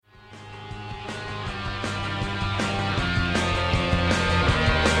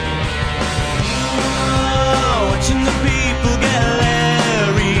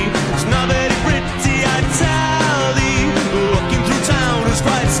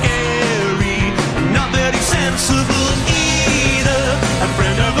responsible either. A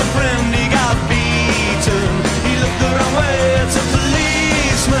friend of a friend, he got beaten. He looked the wrong way, it's a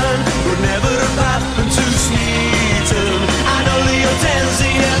policeman. Would never have happened to Smeaton. I know the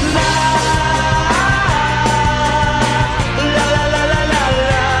Hortensia now. La la la la la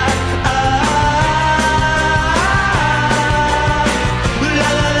la. La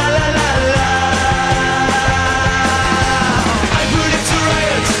la la la la la. I predict a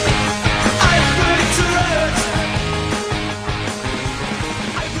riot. I predict a riot. I predict a riot.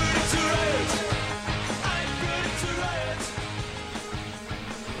 I predict a riot.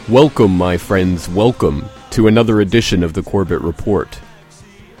 Welcome, my friends, welcome to another edition of the Corbett Report.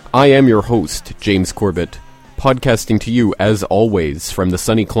 I am your host, James Corbett, podcasting to you, as always, from the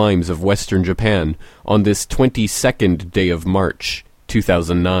sunny climes of Western Japan on this 22nd day of March,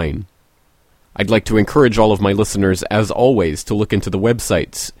 2009. I'd like to encourage all of my listeners, as always, to look into the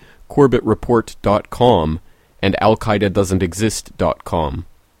websites CorbettReport.com and AlQaedaDoesn'tExist.com,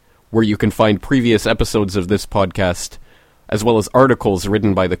 where you can find previous episodes of this podcast, as well as articles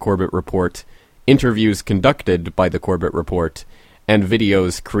written by the Corbett Report, interviews conducted by the Corbett Report, and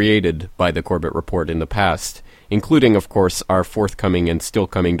videos created by the Corbett Report in the past, including, of course, our forthcoming and still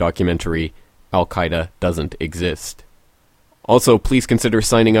coming documentary, Al-Qaeda Doesn't Exist. Also, please consider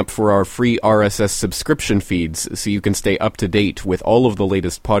signing up for our free RSS subscription feeds so you can stay up to date with all of the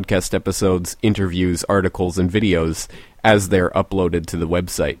latest podcast episodes, interviews, articles, and videos as they're uploaded to the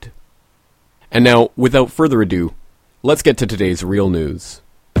website. And now, without further ado, let's get to today's real news.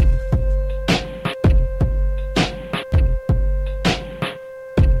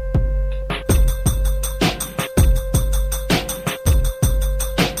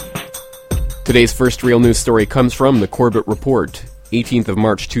 Today's first real news story comes from the Corbett Report, 18th of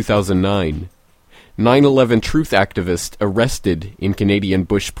March 2009. 9/11 truth activist arrested in Canadian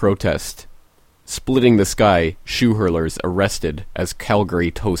Bush protest. Splitting the sky, shoe hurlers arrested as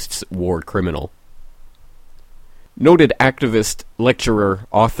Calgary toasts war criminal. Noted activist, lecturer,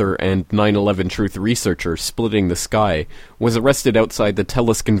 author, and 9/11 truth researcher Splitting the Sky was arrested outside the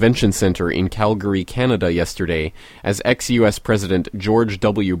TELUS Convention Centre in Calgary, Canada yesterday as ex-US President George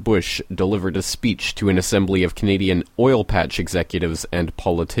W. Bush delivered a speech to an assembly of Canadian oil patch executives and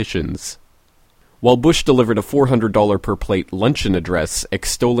politicians. While Bush delivered a $400 per plate luncheon address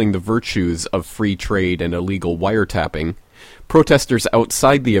extolling the virtues of free trade and illegal wiretapping, protesters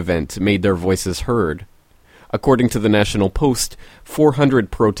outside the event made their voices heard. According to the National Post,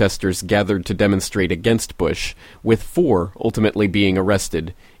 400 protesters gathered to demonstrate against Bush, with 4 ultimately being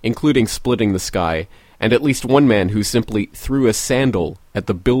arrested, including Splitting the Sky, and at least one man who simply threw a sandal at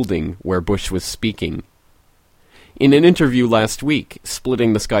the building where Bush was speaking. In an interview last week,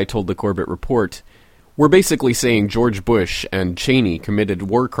 Splitting the Sky told the Corbett Report, "We're basically saying George Bush and Cheney committed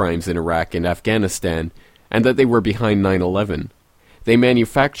war crimes in Iraq and Afghanistan, and that they were behind 9/11. They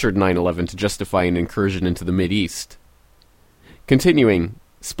manufactured 9/11 to justify an incursion into the Mideast." Continuing,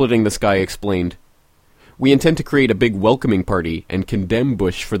 Splitting the Sky explained, "We intend to create a big welcoming party and condemn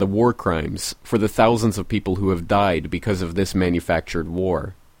Bush for the war crimes, for the thousands of people who have died because of this manufactured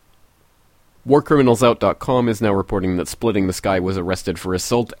war." WarCriminalsOut.com is now reporting that Splitting the Sky was arrested for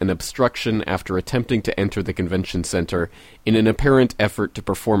assault and obstruction after attempting to enter the convention center in an apparent effort to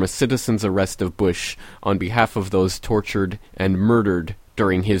perform a citizen's arrest of Bush on behalf of those tortured and murdered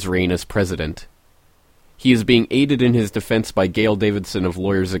during his reign as president. He is being aided in his defense by Gail Davidson of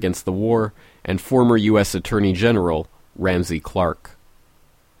Lawyers Against the War and former U.S. Attorney General Ramsey Clark.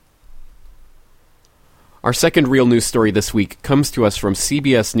 Our second real news story this week comes to us from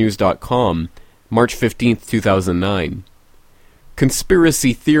CBSNews.com, March 15th, 2009.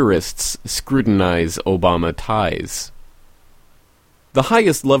 Conspiracy theorists scrutinize Obama ties. The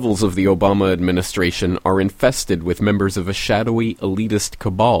highest levels of the Obama administration are infested with members of a shadowy, elitist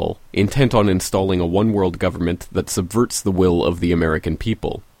cabal intent on installing a one-world government that subverts the will of the American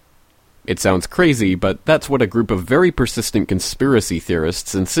people. It sounds crazy, but that's what a group of very persistent conspiracy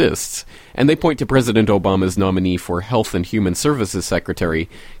theorists insists, and they point to President Obama's nominee for Health and Human Services Secretary,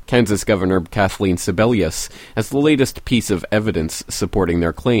 Kansas Governor Kathleen Sebelius, as the latest piece of evidence supporting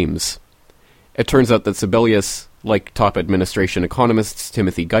their claims. It turns out that Sebelius, like top administration economists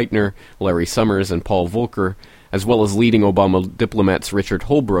Timothy Geithner, Larry Summers, and Paul Volcker, as well as leading Obama diplomats Richard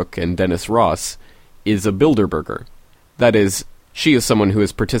Holbrooke and Dennis Ross, is a Bilderberger. That is, she is someone who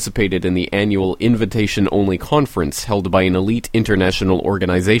has participated in the annual invitation-only conference held by an elite international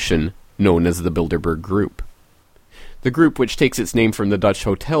organization known as the Bilderberg Group. The group, which takes its name from the Dutch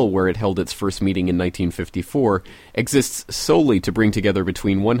hotel where it held its first meeting in 1954, exists solely to bring together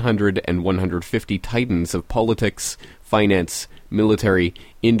between 100 and 150 titans of politics, finance, military,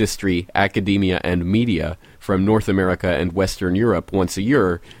 industry, academia, and media from North America and Western Europe once a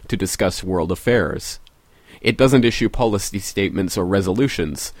year to discuss world affairs. It doesn't issue policy statements or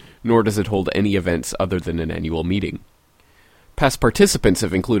resolutions, nor does it hold any events other than an annual meeting. Past participants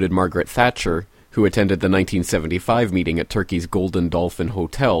have included Margaret Thatcher, who attended the 1975 meeting at Turkey's Golden Dolphin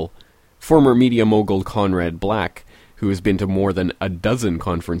Hotel, former media mogul Conrad Black, who has been to more than a dozen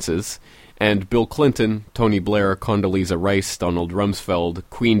conferences, and Bill Clinton, Tony Blair, Condoleezza Rice, Donald Rumsfeld,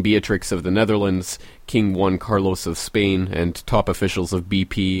 Queen Beatrix of the Netherlands, King Juan Carlos of Spain, and top officials of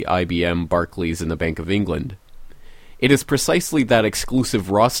BP, IBM, Barclays, and the Bank of England. It is precisely that exclusive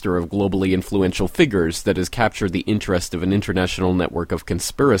roster of globally influential figures that has captured the interest of an international network of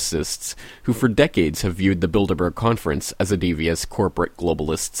conspiracists who for decades have viewed the Bilderberg Conference as a devious corporate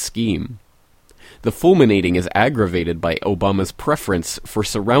globalist scheme. The fulminating is aggravated by Obama's preference for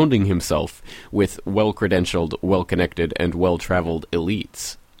surrounding himself with well-credentialed, well-connected, and well-traveled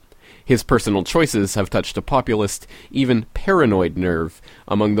elites. His personal choices have touched a populist, even paranoid nerve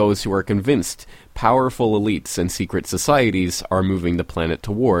among those who are convinced powerful elites and secret societies are moving the planet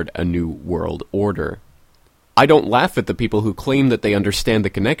toward a new world order. I don't laugh at the people who claim that they understand the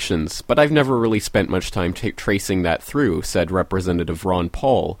connections, but I've never really spent much time tracing that through, said Representative Ron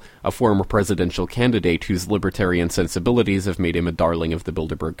Paul, a former presidential candidate whose libertarian sensibilities have made him a darling of the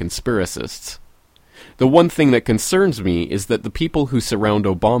Bilderberg conspiracists. The one thing that concerns me is that the people who surround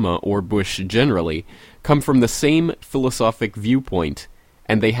Obama or Bush generally come from the same philosophic viewpoint,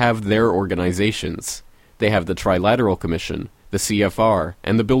 and they have their organizations. They have the Trilateral Commission, the CFR,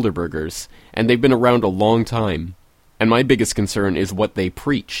 and the Bilderbergers, and they've been around a long time. And my biggest concern is what they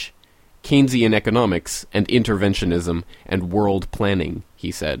preach. Keynesian economics and interventionism and world planning,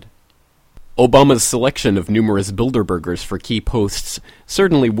 he said. Obama's selection of numerous Bilderbergers for key posts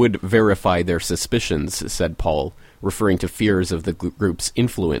certainly would verify their suspicions, said Paul, referring to fears of the group's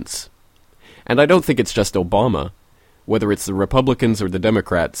influence. And I don't think it's just Obama. Whether it's the Republicans or the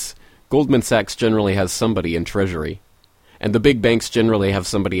Democrats, Goldman Sachs generally has somebody in Treasury. And the big banks generally have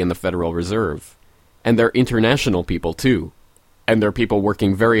somebody in the Federal Reserve. And they're international people, too. And they're people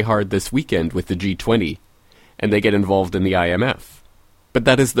working very hard this weekend with the G20. And they get involved in the IMF. But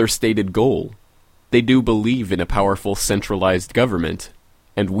that is their stated goal. They do believe in a powerful centralized government,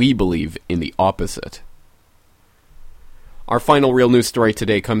 and we believe in the opposite. Our final real news story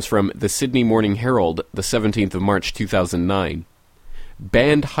today comes from the Sydney Morning Herald, the 17th of March 2009.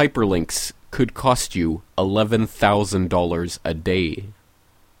 Banned hyperlinks could cost you $11,000 a day.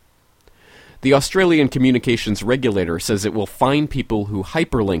 The Australian communications regulator says it will fine people who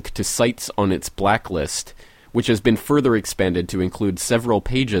hyperlink to sites on its blacklist, which has been further expanded to include several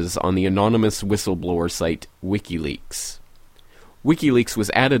pages on the anonymous whistleblower site WikiLeaks. WikiLeaks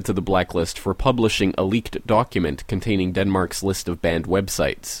was added to the blacklist for publishing a leaked document containing Denmark's list of banned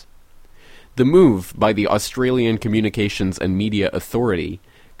websites. The move by the Australian Communications and Media Authority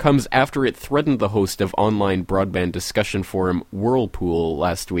comes after it threatened the host of online broadband discussion forum Whirlpool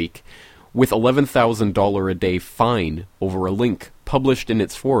last week with $11,000 a day fine over a link published in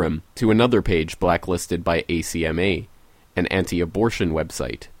its forum to another page blacklisted by ACMA, an anti-abortion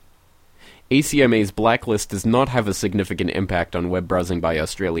website. ACMA's blacklist does not have a significant impact on web browsing by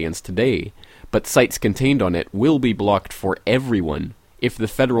Australians today, but sites contained on it will be blocked for everyone if the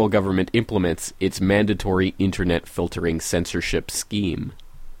federal government implements its mandatory internet filtering censorship scheme.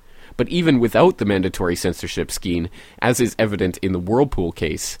 But even without the mandatory censorship scheme, as is evident in the Whirlpool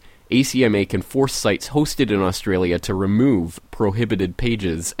case, ACMA can force sites hosted in Australia to remove prohibited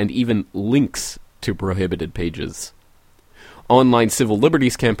pages and even links to prohibited pages. Online civil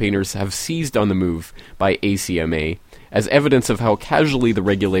liberties campaigners have seized on the move by ACMA as evidence of how casually the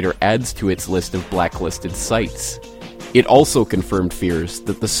regulator adds to its list of blacklisted sites. It also confirmed fears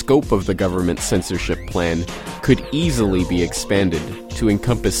that the scope of the government censorship plan could easily be expanded to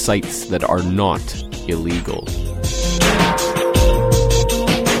encompass sites that are not illegal.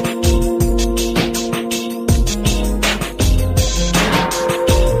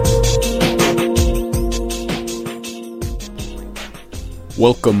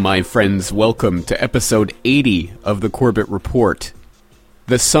 Welcome, my friends, welcome to episode 80 of the Corbett Report,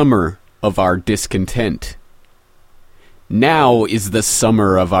 the summer of our discontent. Now is the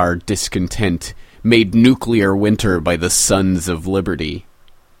summer of our discontent, made nuclear winter by the Sons of Liberty.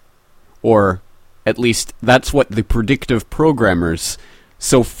 Or, at least, that's what the predictive programmers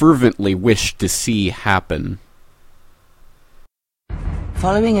so fervently wished to see happen.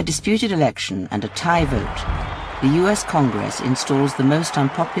 Following a disputed election and a tie vote, the U.S. Congress installs the most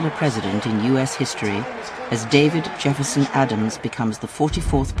unpopular president in U.S. history as David Jefferson Adams becomes the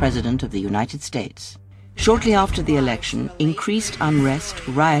 44th President of the United States. Shortly after the election, increased unrest,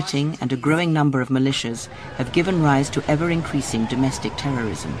 rioting, and a growing number of militias have given rise to ever-increasing domestic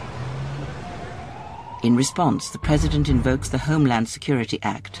terrorism. In response, the President invokes the Homeland Security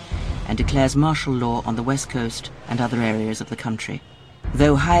Act and declares martial law on the West Coast and other areas of the country.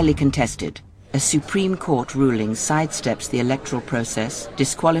 Though highly contested, a Supreme Court ruling sidesteps the electoral process,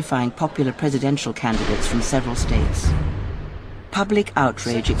 disqualifying popular presidential candidates from several states. Public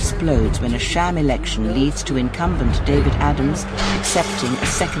outrage explodes when a sham election leads to incumbent David Adams accepting a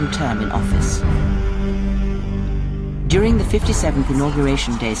second term in office. During the 57th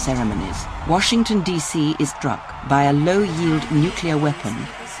Inauguration Day ceremonies, Washington, D.C. is struck by a low-yield nuclear weapon,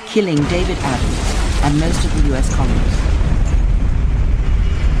 killing David Adams and most of the U.S. Congress.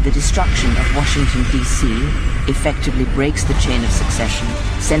 The destruction of Washington, D.C. effectively breaks the chain of succession,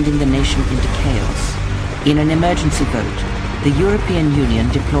 sending the nation into chaos. In an emergency vote, the European Union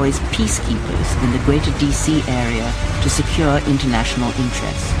deploys peacekeepers in the greater D.C. area to secure international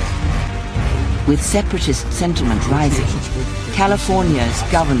interests. With separatist sentiment rising, California's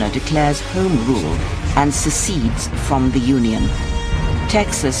governor declares home rule and secedes from the Union.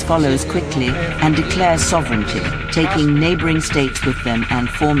 Texas follows quickly and declares sovereignty, taking neighboring states with them and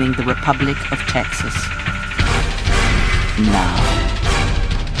forming the Republic of Texas. Now,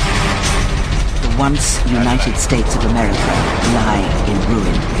 the once United States of America lie in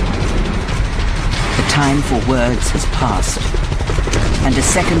ruin. The time for words has passed, and a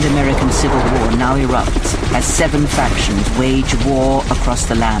second American Civil War now erupts as 7 factions wage war across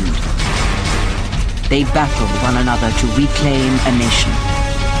the land. They battle one another to reclaim a nation,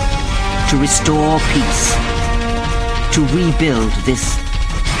 to restore peace, to rebuild this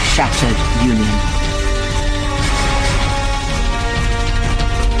shattered union.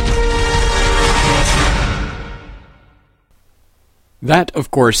 That,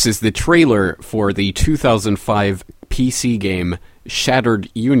 of course, is the trailer for the 2005 PC game Shattered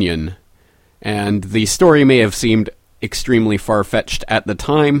Union, and the story may have seemed extremely far-fetched at the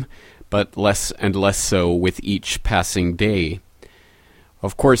time, but less and less so with each passing day.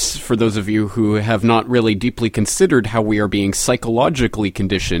 Of course, for those of you who have not really deeply considered how we are being psychologically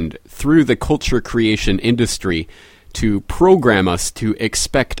conditioned through the culture creation industry to program us to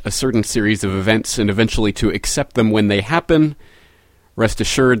expect a certain series of events and eventually to accept them when they happen, rest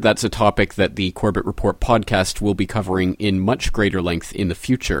assured that's a topic that the Corbett Report podcast will be covering in much greater length in the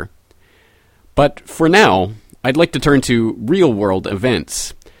future. But for now, I'd like to turn to real-world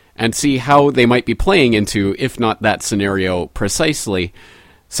events and see how they might be playing into, if not that scenario precisely,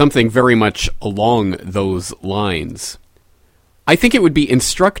 something very much along those lines. I think it would be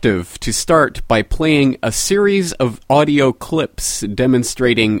instructive to start by playing a series of audio clips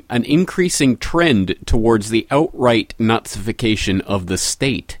demonstrating an increasing trend towards the outright Nazification of the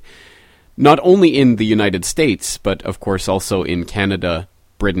state, not only in the United States, but of course also in Canada,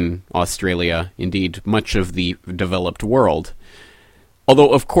 Britain, Australia, indeed much of the developed world. Although,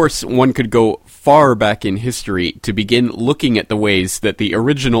 of course, one could go far back in history to begin looking at the ways that the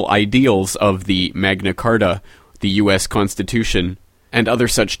original ideals of the Magna Carta, the U.S. Constitution, and other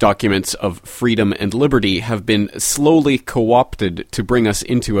such documents of freedom and liberty have been slowly co-opted to bring us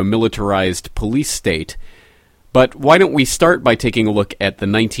into a militarized police state. But why don't we start by taking a look at the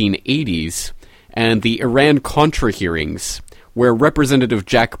 1980s and the Iran-Contra hearings, where Representative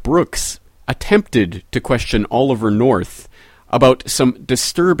Jack Brooks attempted to question Oliver North about some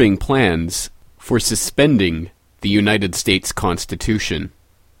disturbing plans for suspending the United States Constitution.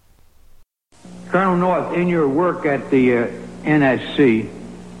 Colonel North, in your work at the NSC,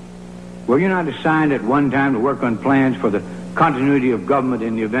 were you not assigned at one time to work on plans for the continuity of government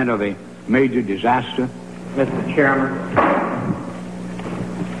in the event of a major disaster? Mr. Chairman.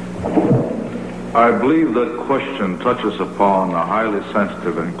 I believe that question touches upon a highly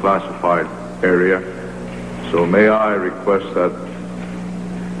sensitive and classified area, so may I request that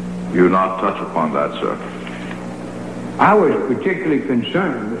you not touch upon that, sir? I was particularly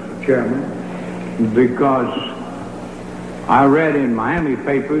concerned, Mr. Chairman, because I read in Miami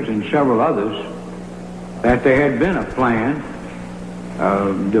papers and several others that there had been a plan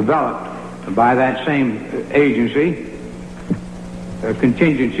developed by that same agency, a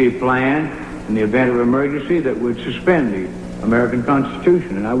contingency plan in the event of emergency that would suspend the American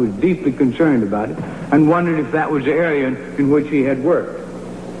Constitution. And I was deeply concerned about it and wondered if that was the area in which he had worked.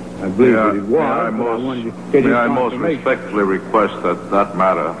 I believe that it was. May I most respectfully request that that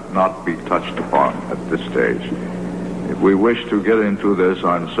matter not be touched upon at this stage. If we wish to get into this,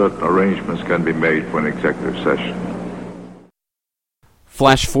 certain arrangements can be made for an executive session.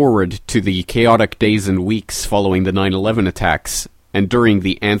 Flash forward to the chaotic days and weeks following the 9/11 attacks, and during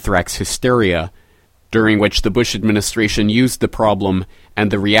the anthrax hysteria, during which the Bush administration used the problem and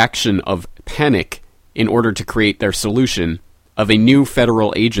the reaction of panic in order to create their solution of a new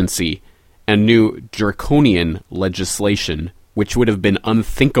federal agency and new draconian legislation, which would have been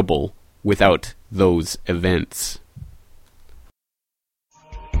unthinkable without those events.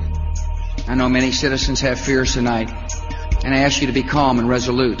 I know many citizens have fears tonight, and I ask you to be calm and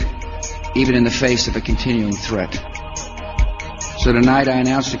resolute, even in the face of a continuing threat. So tonight I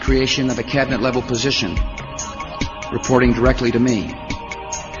announce the creation of a cabinet-level position, reporting directly to me,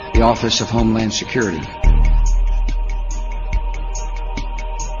 the Office of Homeland Security.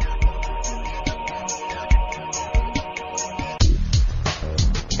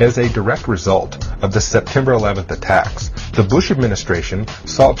 As a direct result of the September 11th attacks, the Bush administration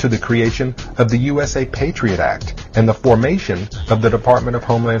sought to the creation of the USA Patriot Act and the formation of the Department of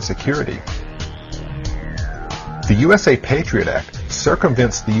Homeland Security. The USA Patriot Act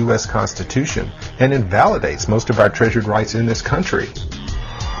circumvents the U.S. Constitution and invalidates most of our treasured rights in this country.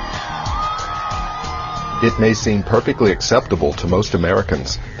 It may seem perfectly acceptable to most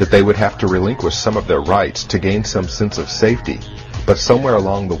Americans that they would have to relinquish some of their rights to gain some sense of safety. But somewhere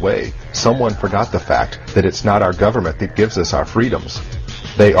along the way, someone forgot the fact that it's not our government that gives us our freedoms.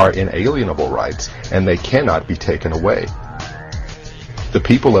 They are inalienable rights, and they cannot be taken away. The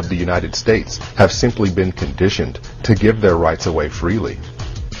people of the United States have simply been conditioned to give their rights away freely.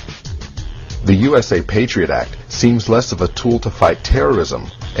 The USA Patriot Act seems less of a tool to fight terrorism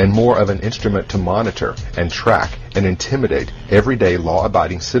and more of an instrument to monitor and track and intimidate everyday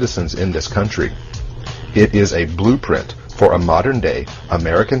law-abiding citizens in this country. It is a blueprint for a modern-day,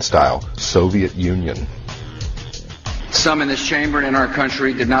 American-style Soviet Union. Some in this chamber and in our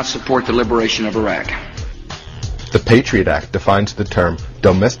country did not support the liberation of Iraq. The Patriot Act defines the term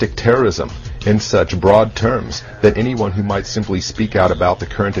domestic terrorism in such broad terms that anyone who might simply speak out about the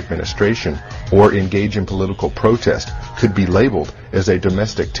current administration or engage in political protest could be labeled as a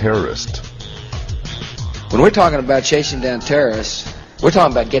domestic terrorist. When we're talking about chasing down terrorists, we're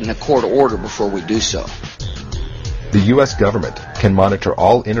talking about getting a court order before we do so. The U.S. government can monitor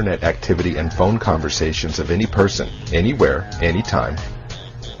all internet activity and phone conversations of any person, anywhere, anytime.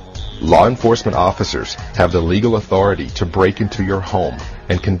 Law enforcement officers have the legal authority to break into your home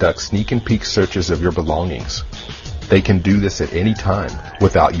and conduct sneak and peek searches of your belongings. They can do this at any time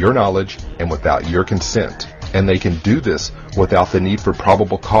without your knowledge and without your consent, and they can do this without the need for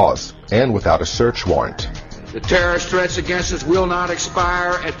probable cause and without a search warrant. The terrorist threats against us will not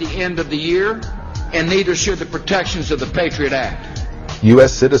expire at the end of the year, and neither should the protections of the Patriot Act.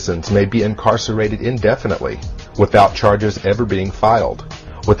 U.S. citizens may be incarcerated indefinitely, without charges ever being filed,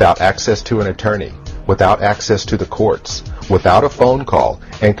 without access to an attorney, without access to the courts, without a phone call,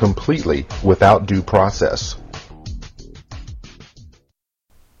 and completely without due process.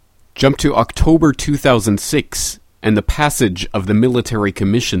 Jump to October 2006 and the passage of the Military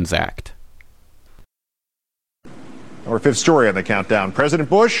Commissions Act. Our fifth story on the countdown. President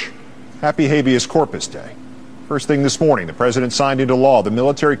Bush, happy Habeas Corpus Day. First thing this morning, the president signed into law the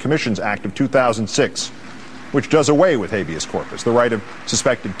Military Commissions Act of 2006, which does away with habeas corpus, the right of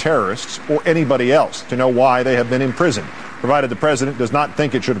suspected terrorists or anybody else to know why they have been imprisoned, provided the president does not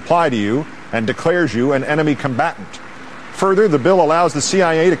think it should apply to you and declares you an enemy combatant. Further, the bill allows the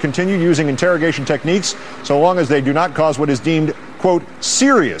CIA to continue using interrogation techniques so long as they do not cause what is deemed, quote,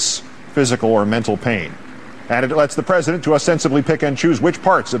 serious physical or mental pain. And it lets the president to ostensibly pick and choose which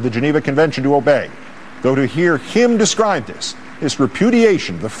parts of the Geneva Convention to obey. Though to hear him describe this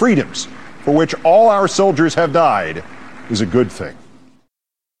repudiation of the freedoms for which all our soldiers have died, is a good thing.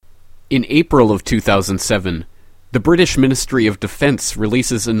 In April of 2007, the British Ministry of Defence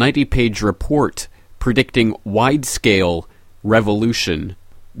releases a 90-page report predicting wide-scale revolution,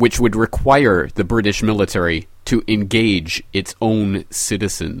 which would require the British military to engage its own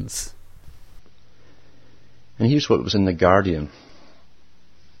citizens. And here's what was in The Guardian.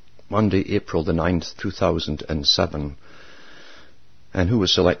 Monday, April the 9th, 2007. And who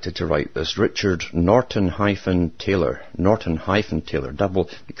was selected to write this? Richard Norton-Taylor. Norton-Taylor.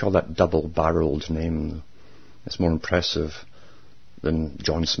 We call that double-barreled name. It's more impressive than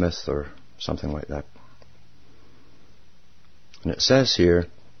John Smith or something like that. And it says here,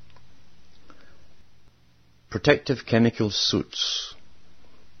 protective chemical suits.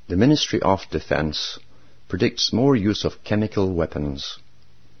 The Ministry of Defence predicts more use of chemical weapons.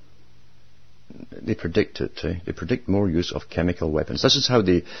 They predict it. They predict more use of chemical weapons. This is how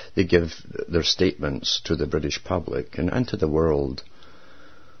they give their statements to the British public and to the world.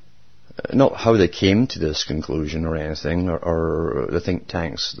 Not how they came to this conclusion or anything, or the think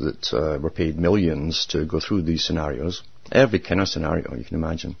tanks that were paid millions to go through these scenarios. Every kind of scenario you can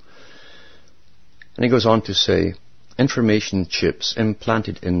imagine. And he goes on to say, information chips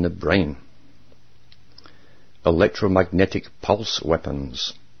implanted in the brain, electromagnetic pulse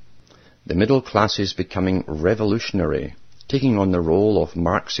weapons, the middle classes becoming revolutionary, taking on the role of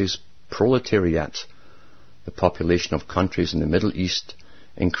Marx's proletariat, the population of countries in the Middle East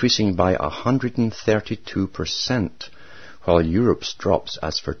increasing by 132%, while Europe's drops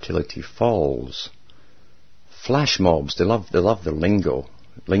as fertility falls. Flash mobs, they love the lingo,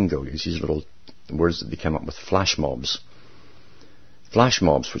 these little words that they came up with, flash mobs. Flash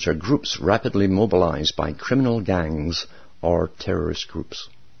mobs, which are groups rapidly mobilized by criminal gangs or terrorist groups.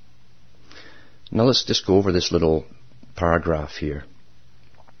 Now let's just go over this little paragraph here.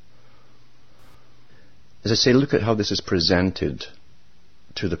 As I say, look at how this is presented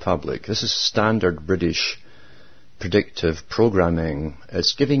to the public. This is standard British predictive programming.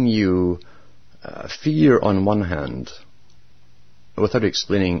 It's giving you fear on one hand, without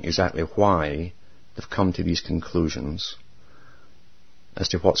explaining exactly why they've come to these conclusions as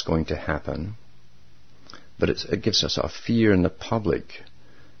to what's going to happen. But it gives us a fear in the public.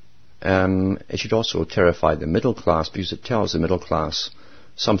 It should also terrify the middle class, because it tells the middle class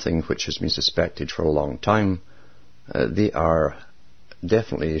something which has been suspected for a long time. They are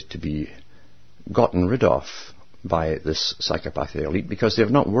definitely to be gotten rid of by this psychopathic elite, because they're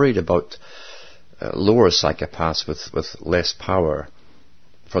not worried about lower psychopaths with less power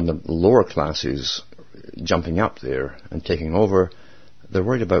from the lower classes jumping up there and taking over. They're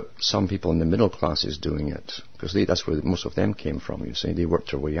worried about some people in the middle classes doing it, because that's where most of them came from, you see. They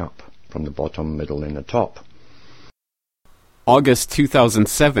worked their way up from the bottom, middle, and the top. August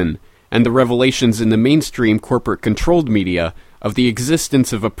 2007, and the revelations in the mainstream corporate-controlled media of the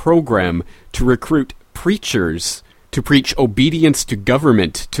existence of a program to recruit preachers to preach obedience to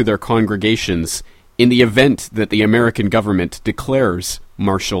government to their congregations in the event that the American government declares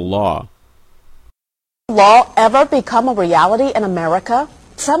martial law. Law ever become a reality in America?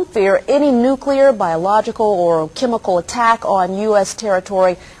 Some fear any nuclear, biological, or chemical attack on U.S.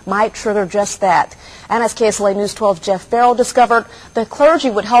 territory might trigger just that. And as KSLA News 12's Jeff Farrell discovered, the clergy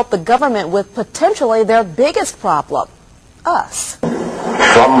would help the government with potentially their biggest problem, us.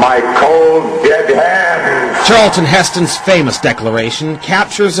 From my cold, dead hands. Charlton Heston's famous declaration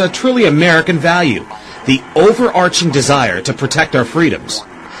captures a truly American value, the overarching desire to protect our freedoms.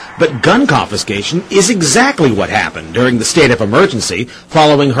 But gun confiscation is exactly what happened during the state of emergency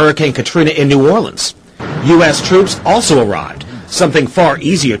following Hurricane Katrina in New Orleans. U.S. troops also arrived, something far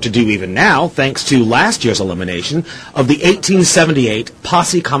easier to do even now thanks to last year's elimination of the 1878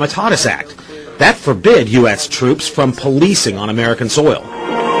 Posse Comitatus Act. That forbid U.S. troops from policing on American soil.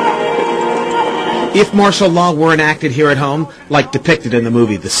 If martial law were enacted here at home, like depicted in the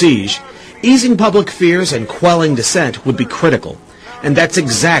movie The Siege, easing public fears and quelling dissent would be critical. And that's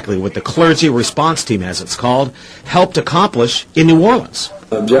exactly what the Clergy Response Team, as it's called, helped accomplish in New Orleans.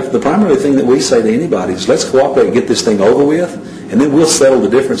 Jeff, the primary thing that we say to anybody is let's cooperate and get this thing over with, and then we'll settle the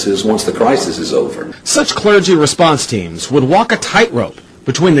differences once the crisis is over. Such clergy response teams would walk a tightrope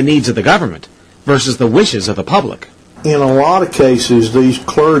between the needs of the government versus the wishes of the public. In a lot of cases, these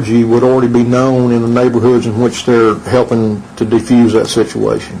clergy would already be known in the neighborhoods in which they're helping to defuse that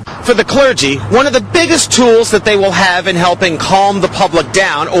situation. For the clergy, one of the biggest tools that they will have in helping calm the public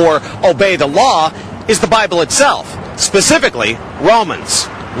down or obey the law is the Bible itself, specifically Romans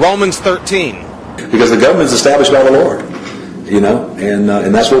 13. Because the government's established by the Lord,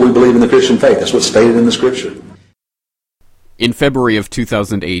 and that's what we believe in the Christian faith. That's what's stated in the Scripture. In February of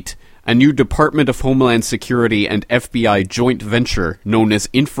 2008, a new Department of Homeland Security and FBI joint venture known as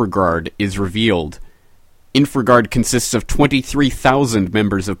InfraGard is revealed. InfraGard consists of 23,000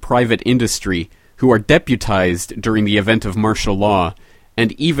 members of private industry who are deputized during the event of martial law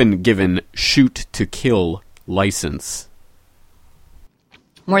and even given shoot-to-kill license.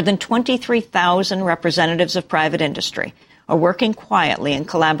 More than 23,000 representatives of private industry are working quietly in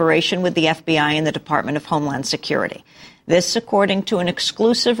collaboration with the FBI and the Department of Homeland Security. This according to an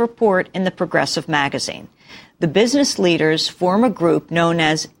exclusive report in the Progressive magazine. The business leaders form a group known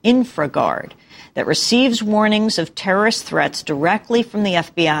as InfraGard that receives warnings of terrorist threats directly from the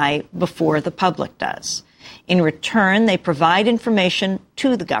FBI before the public does. In return, they provide information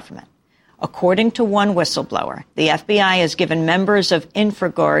to the government. According to one whistleblower, the FBI has given members of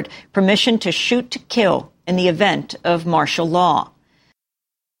InfraGard permission to shoot to kill in the event of martial law.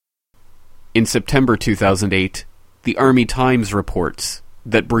 In September 2008, the Army Times reports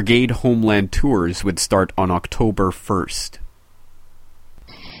that Brigade Homeland tours would start on October 1st.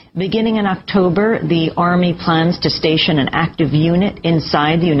 Beginning in October, the Army plans to station an active unit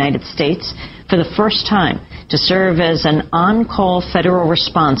inside the United States for the first time to serve as an on-call federal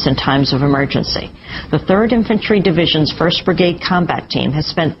response in times of emergency. The 3rd Infantry Division's 1st Brigade Combat Team has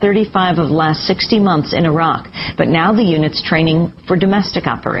spent 35 of the last 60 months in Iraq, but now the unit's training for domestic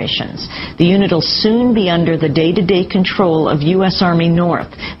operations. The unit will soon be under the day-to-day control of U.S. Army North,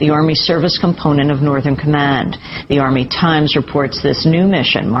 the Army service component of Northern Command. The Army Times reports this new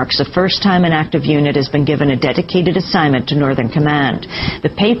mission marks the first time an active unit has been given a dedicated assignment to Northern Command.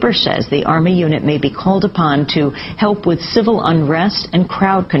 The paper says the Army unit may be called upon to help with civil unrest and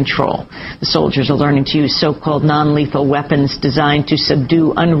crowd control. The soldiers are learning to use so-called non-lethal weapons designed to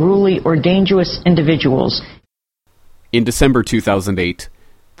subdue unruly or dangerous individuals. In December 2008,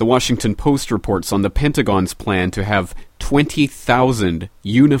 the Washington Post reports on the Pentagon's plan to have 20,000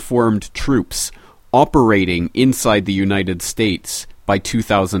 uniformed troops operating inside the United States by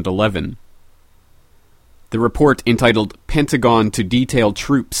 2011. The report, entitled "Pentagon to Detail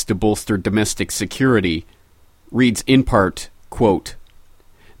Troops to Bolster Domestic Security," reads in part, quote,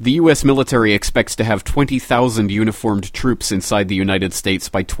 "The U.S. military expects to have 20,000 uniformed troops inside the United States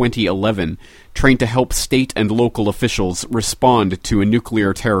by 2011, trained to help state and local officials respond to a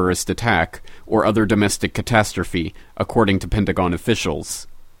nuclear terrorist attack or other domestic catastrophe, according to Pentagon officials.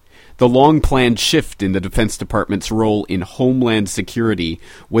 The long-planned shift in the Defense Department's role in homeland security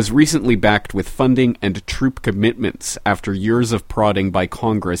was recently backed with funding and troop commitments after years of prodding by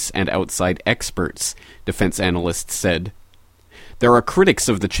Congress and outside experts," defense analysts said. There are critics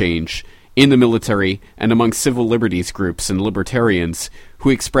of the change, in the military and among civil liberties groups and libertarians, who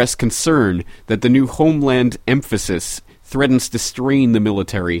express concern that the new homeland emphasis threatens to strain the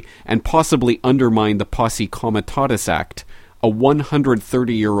military and possibly undermine the Posse Comitatus Act, a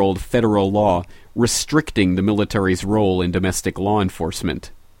 130-year-old federal law restricting the military's role in domestic law enforcement.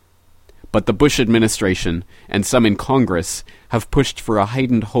 But the Bush administration, and some in Congress, have pushed for a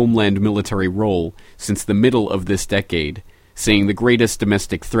heightened homeland military role since the middle of this decade, saying the greatest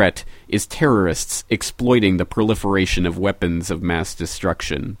domestic threat is terrorists exploiting the proliferation of weapons of mass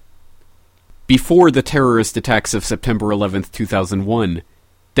destruction. Before the terrorist attacks of September 11, 2001,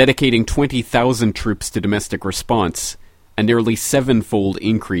 dedicating 20,000 troops to domestic response, a nearly 7-fold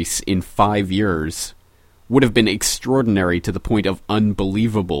increase in 5 years, would have been extraordinary to the point of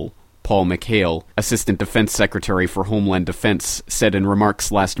unbelievable, Paul McHale, Assistant Defense Secretary for Homeland Defense, said in remarks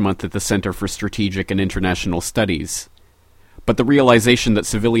last month at the Center for Strategic and International Studies. But the realization that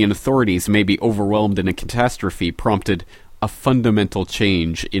civilian authorities may be overwhelmed in a catastrophe prompted a fundamental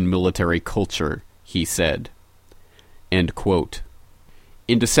change in military culture, he said. End quote.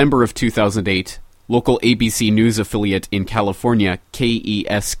 In December of 2008, local ABC News affiliate in California,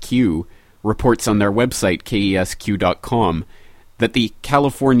 KESQ, reports on their website, kesq.com, that the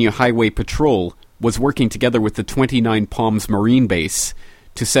California Highway Patrol was working together with the 29 Palms Marine Base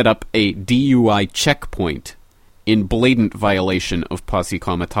to set up a DUI checkpoint in blatant violation of Posse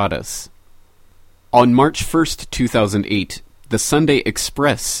Comitatus. On March 1st, 2008, the Sunday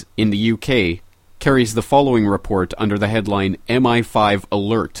Express in the UK carries the following report under the headline MI5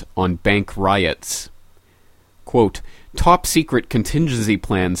 Alert on Bank Riots. Quote, "Top-secret contingency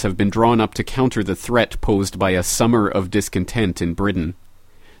plans have been drawn up to counter the threat posed by a summer of discontent in Britain.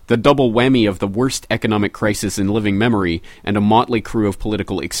 The double whammy of the worst economic crisis in living memory and a motley crew of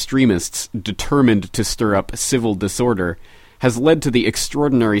political extremists determined to stir up civil disorder has led to the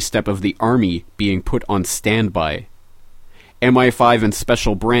extraordinary step of the army being put on standby. MI5 and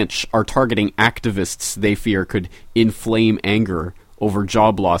Special Branch are targeting activists they fear could inflame anger over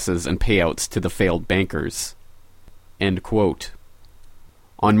job losses and payouts to the failed bankers." End quote.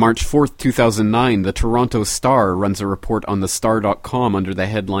 On March 4th, 2009, the Toronto Star runs a report on thestar.com under the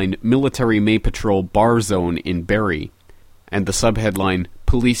headline Military May Patrol Bar Zone in Barrie, and the subheadline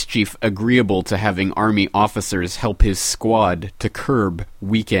Police Chief Agreeable to Having Army Officers Help His Squad to Curb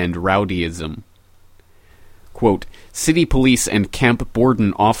Weekend Rowdyism. Quote, "City police and Camp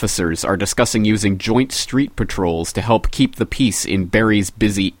Borden officers are discussing using joint street patrols to help keep the peace in Barrie's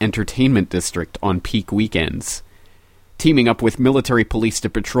busy entertainment district on peak weekends. Teaming up with military police to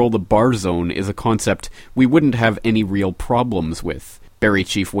patrol the bar zone is a concept we wouldn't have any real problems with," Barrie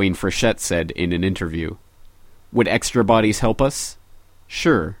Chief Wayne Frechette said in an interview. "Would extra bodies help us?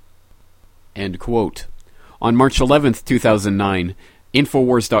 Sure." End quote. On March 11th, 2009,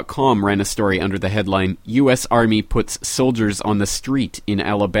 Infowars.com ran a story under the headline U.S. Army puts soldiers on the street in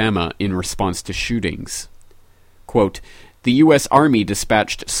Alabama in response to shootings. Quote, "The U.S. Army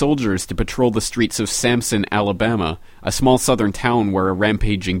dispatched soldiers to patrol the streets of Samson, Alabama, a small southern town where a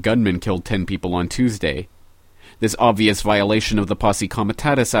rampaging gunman killed 10 people on Tuesday. This obvious violation of the Posse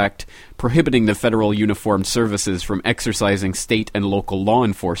Comitatus Act, prohibiting the federal uniformed services from exercising state and local law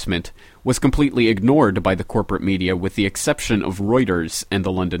enforcement, was completely ignored by the corporate media with the exception of Reuters and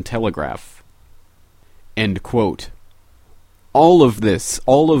the London Telegraph. End quote. All of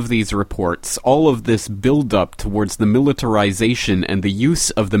these reports, all of this build-up towards the militarization and the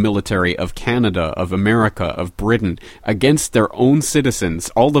use of the military of Canada, of America, of Britain, against their own citizens,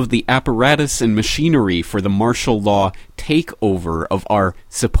 all of the apparatus and machinery for the martial law takeover of our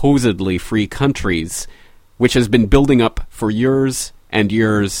supposedly free countries, which has been building up for years and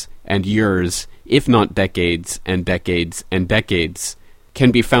years and years, if not decades and decades and decades,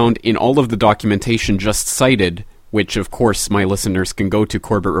 can be found in all of the documentation just cited, which, of course, my listeners can go to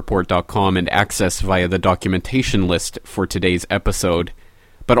CorbettReport.com and access via the documentation list for today's episode,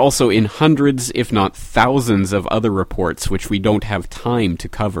 but also in hundreds, if not thousands, of other reports which we don't have time to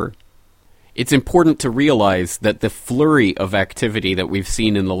cover. It's important to realize that the flurry of activity that we've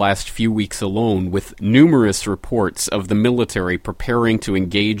seen in the last few weeks alone, with numerous reports of the military preparing to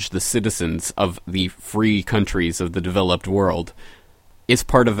engage the citizens of the free countries of the developed world, is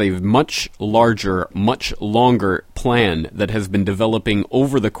part of a much larger, much longer plan that has been developing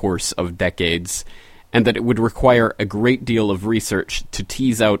over the course of decades, and that it would require a great deal of research to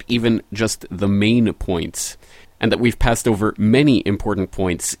tease out even just the main points, and that we've passed over many important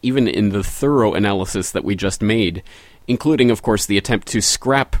points, even in the thorough analysis that we just made, including, of course, the attempt to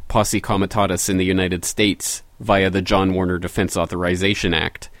scrap Posse Comitatus in the United States via the John Warner Defense Authorization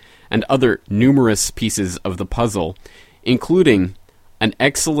Act, and other numerous pieces of the puzzle, including an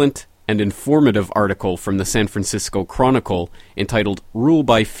excellent and informative article from the San Francisco Chronicle entitled Rule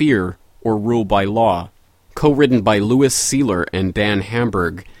by Fear or Rule by Law, co-written by Louis Sealer and Dan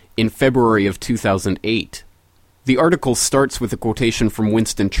Hamburg in February of 2008. The article starts with a quotation from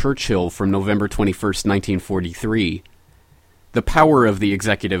Winston Churchill from November 21, 1943. The power of the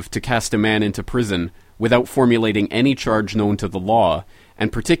executive to cast a man into prison without formulating any charge known to the law,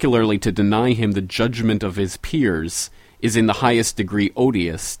 and particularly to deny him the judgment of his peers, is in the highest degree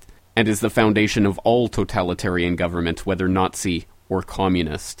odious, and is the foundation of all totalitarian government, whether Nazi or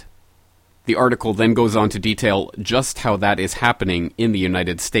communist. The article then goes on to detail just how that is happening in the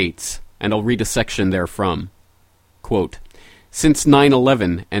United States, and I'll read a section therefrom. Quote, since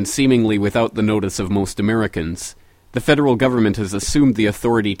 9/11, and seemingly without the notice of most Americans, the federal government has assumed the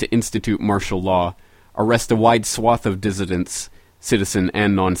authority to institute martial law, arrest a wide swath of dissidents, citizen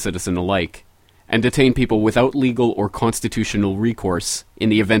and non-citizen alike, and detain people without legal or constitutional recourse in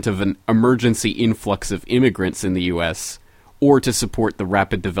the event of an emergency influx of immigrants in the U.S., or to support the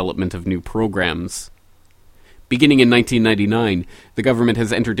rapid development of new programs. Beginning in 1999, the government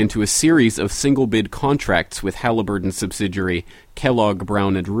has entered into a series of single-bid contracts with Halliburton subsidiary Kellogg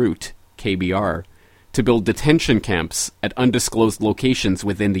Brown & Root, KBR, to build detention camps at undisclosed locations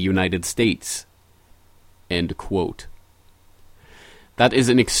within the United States. End quote. That is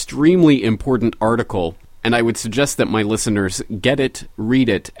an extremely important article, and I would suggest that my listeners get it, read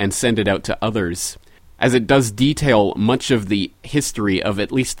it, and send it out to others, as it does detail much of the history of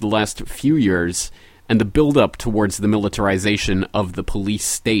at least the last few years and the build-up towards the militarization of the police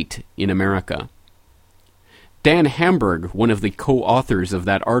state in America. Dan Hamburg, one of the co-authors of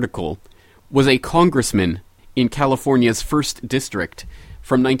that article, was a congressman in California's 1st District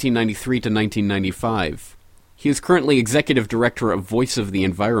from 1993 to 1995. He is currently executive director of Voice of the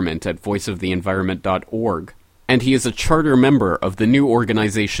Environment at voiceoftheenvironment.org, and he is a charter member of the new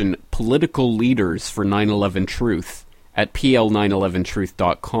organization Political Leaders for 9/11 Truth at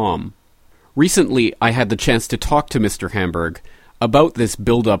pl911truth.com. Recently, I had the chance to talk to Mr. Hamburg about this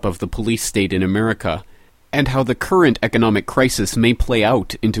buildup of the police state in America, and how the current economic crisis may play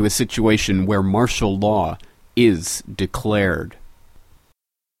out into a situation where martial law is declared.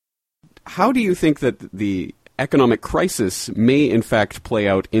 How do you think that the economic crisis may in fact play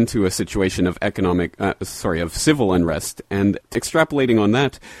out into a situation of of civil unrest? And extrapolating on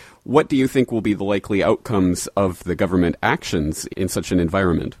that, what do you think will be the likely outcomes of the government actions in such an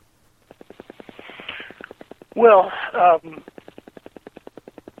environment? Well, I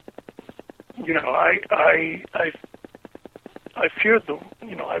fear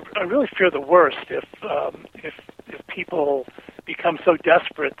I really fear the worst if people become so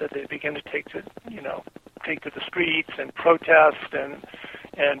desperate that they begin to take to the streets and protest and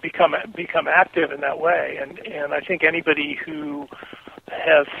become active in that way. And I think anybody who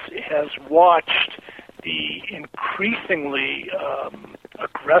has watched the increasingly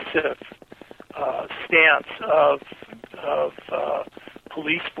aggressive stance of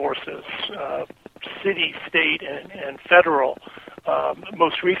police forces, city, state, and federal.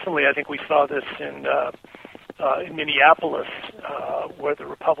 Most recently, I think we saw this in in Minneapolis, where the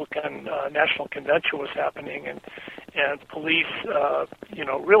Republican National Convention was happening, and police,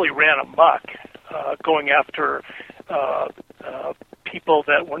 really ran amok, going after people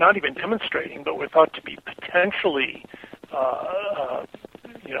that were not even demonstrating, but were thought to be potentially,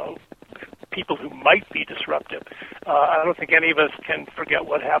 people who might be disruptive. I don't think any of us can forget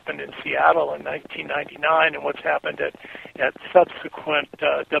what happened in Seattle in 1999 and what's happened at subsequent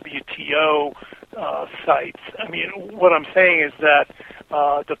WTO sites. I mean, what I'm saying is that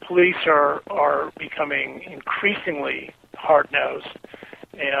the police are becoming increasingly hard-nosed,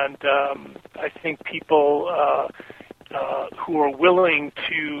 and I think people who are willing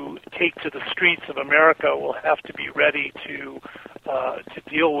to take to the streets of America will have to be ready to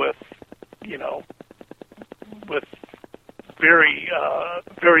deal with, with very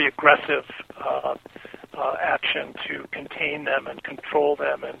very aggressive action to contain them and control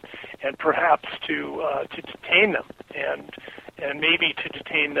them, and perhaps to detain them, and maybe to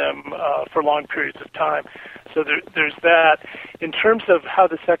detain them for long periods of time. So there's that. In terms of how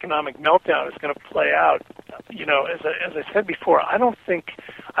this economic meltdown is going to play out, as I said before, I don't think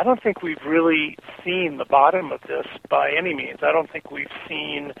we've really seen the bottom of this by any means. I don't think we've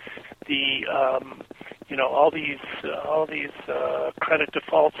seen the all these credit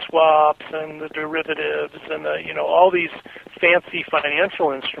default swaps and the derivatives and all these fancy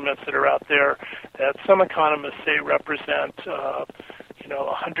financial instruments that are out there that some economists say represent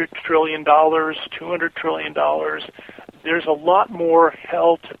 $100 trillion, $200 trillion. There's a lot more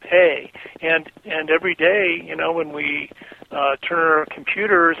hell to pay, and every day, when we turn our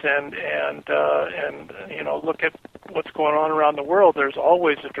computers and look at what's going on around the world, there's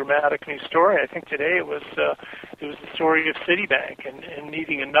always a dramatic new story. I think today it was the story of Citibank and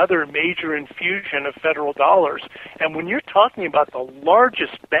needing another major infusion of federal dollars. And when you're talking about the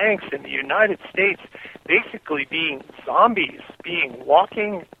largest banks in the United States basically being zombies, being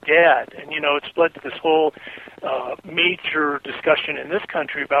walking dead, and it's led to this whole major discussion in this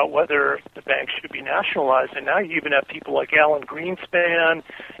country about whether the banks should be nationalized. And now you even have people like Alan Greenspan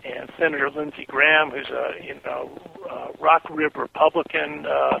and Senator Lindsey Graham, who's a rock rib Republican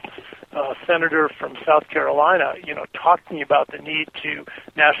senator from South Carolina, talking about the need to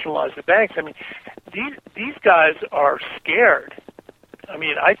nationalize the banks. I mean, these guys are scared. I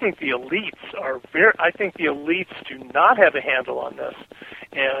mean, I think the elites do not have a handle on this,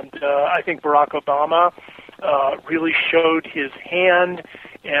 and I think Barack Obama really showed his hand,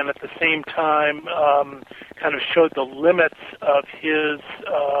 and at the same time kind of showed the limits of his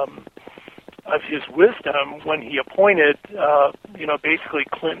wisdom when he appointed basically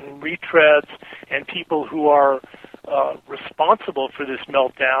Clinton retreads and people who are responsible for this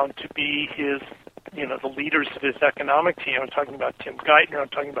meltdown to be his the leaders of his economic team. I'm talking about Tim Geithner. I'm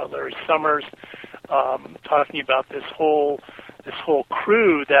talking about Larry Summers. Talking about this whole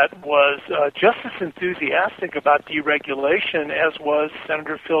crew that was just as enthusiastic about deregulation as was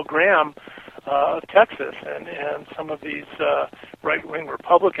Senator Phil Gramm of Texas and some of these right-wing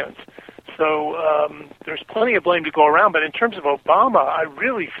Republicans. So there's plenty of blame to go around. But in terms of Obama, I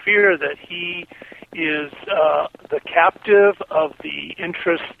really fear that he is the captive of the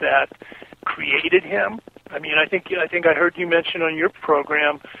interests that created him. I mean, I think I heard you mention on your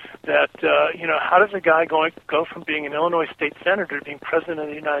program that how does a guy go from being an Illinois state senator to being president of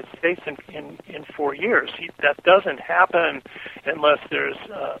the United States in 4 years? That doesn't happen unless there's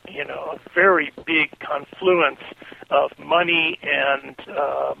a very big confluence of money and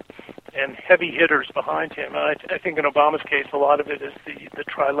heavy hitters behind him. And I think in Obama's case, a lot of it is the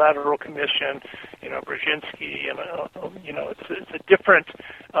Trilateral Commission, Brzezinski, and it's a different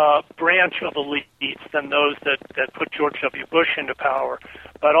branch of elites than those that put George W. Bush into power.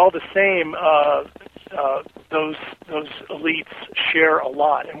 But all the same, those elites share a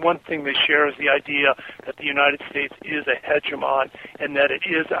lot. And one thing they share is the idea that the United States is a hegemon and that it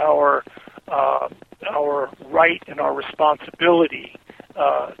is our right and our responsibility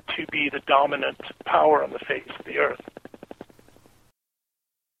to be the dominant power on the face of the earth.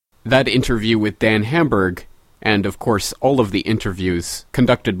 That interview with Dan Hamburg, and of course all of the interviews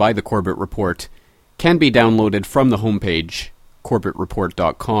conducted by the Corbett Report, can be downloaded from the homepage,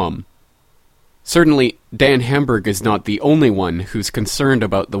 CorbettReport.com. Certainly, Dan Hamburg is not the only one who's concerned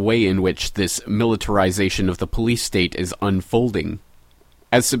about the way in which this militarization of the police state is unfolding.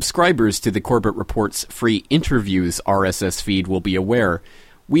 As subscribers to the Corbett Report's free interviews RSS feed will be aware,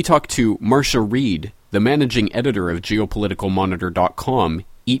 we talk to Marcia Reed, the managing editor of geopoliticalmonitor.com,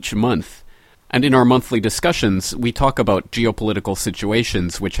 each month. And in our monthly discussions, we talk about geopolitical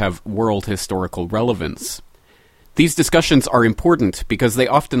situations which have world historical relevance. These discussions are important because they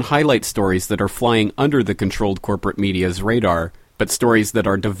often highlight stories that are flying under the controlled corporate media's radar, but stories that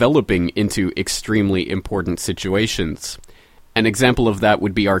are developing into extremely important situations. An example of that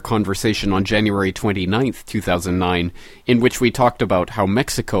would be our conversation on January 29th, 2009, in which we talked about how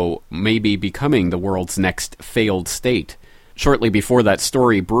Mexico may be becoming the world's next failed state, shortly before that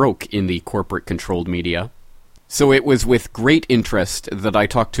story broke in the corporate-controlled media. So it was with great interest that I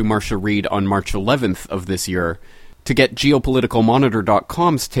talked to Marcia Reed on March 11th of this year to get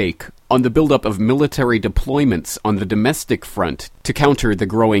geopoliticalmonitor.com's take on the buildup of military deployments on the domestic front to counter the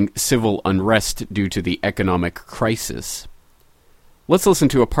growing civil unrest due to the economic crisis. Let's listen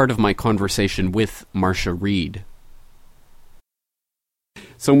to a part of my conversation with Marcia Reed.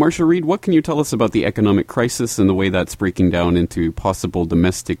 So, Marcia Reed, what can you tell us about the economic crisis and the way that's breaking down into possible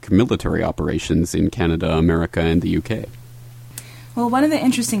domestic military operations in Canada, America, and the UK? Well, one of the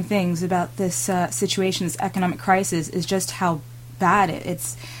interesting things about this situation, this economic crisis, is just how bad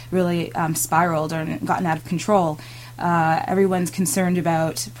it's really spiraled or gotten out of control. Everyone's concerned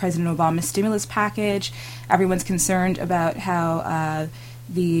about President Obama's stimulus package. Everyone's concerned about how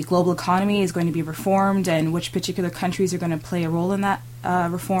the global economy is going to be reformed and which particular countries are going to play a role in that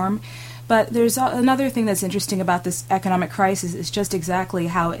reform. But there's another thing that's interesting about this economic crisis is just exactly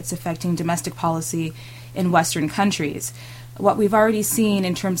how it's affecting domestic policy in Western countries. What we've already seen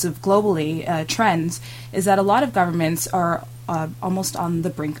in terms of globally trends is that a lot of governments are almost on the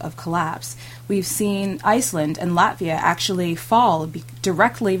brink of collapse. We've seen Iceland and Latvia actually fall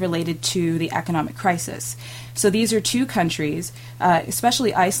directly related to the economic crisis. So these are two countries,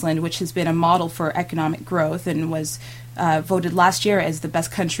 especially Iceland, which has been a model for economic growth and was voted last year as the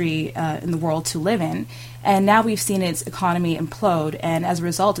best country in the world to live in. And now we've seen its economy implode, and as a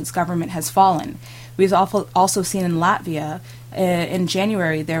result, its government has fallen. We've also seen in Latvia, in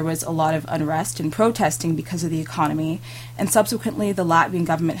January, there was a lot of unrest and protesting because of the economy, and subsequently the Latvian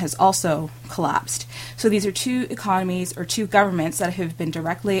government has also collapsed. So these are two economies or two governments that have been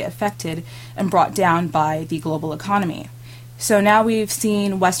directly affected and brought down by the global economy. So now we've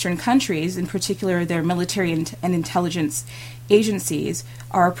seen Western countries, in particular their military and intelligence agencies,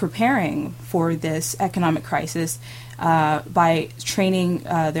 are preparing for this economic crisis by training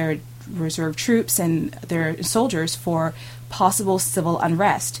their reserve troops and their soldiers for possible civil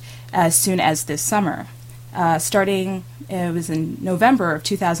unrest as soon as this summer. Starting, it was in November of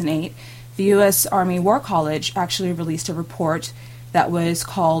 2008, the U.S. Army War College actually released a report that was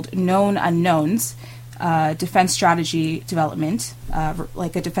called Known Unknowns, Defense Strategy Development,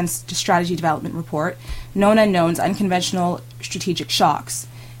 like a Defense Strategy Development report, Known Unknowns, Unconventional Strategic Shocks.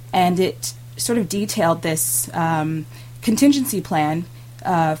 And it sort of detailed this contingency plan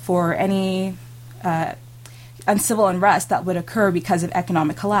for any uncivil unrest that would occur because of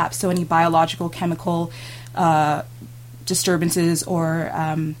economic collapse. So any biological, chemical disturbances or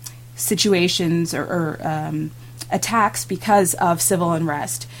situations or attacks because of civil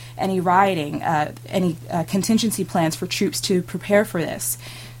unrest, any rioting, any contingency plans for troops to prepare for this.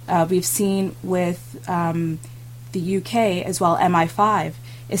 We've seen with the UK as well, MI5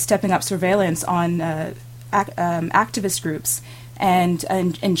 is stepping up surveillance on activist groups and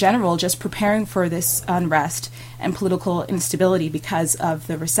in general just preparing for this unrest and political instability because of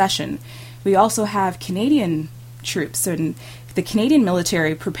the recession. We also have Canadian troops and the Canadian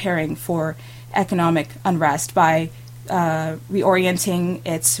military preparing for economic unrest by reorienting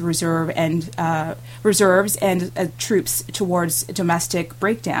its reserves and troops towards domestic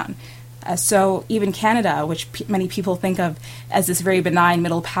breakdown. So even Canada, which many people think of as this very benign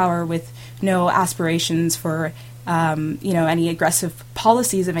middle power with no aspirations for any aggressive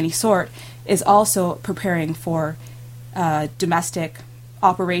policies of any sort, is also preparing for domestic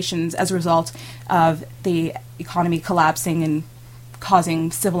operations as a result of the economy collapsing and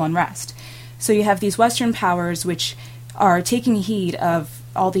causing civil unrest. So you have these Western powers which are taking heed of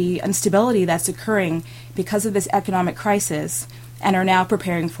all the instability that's occurring because of this economic crisis and are now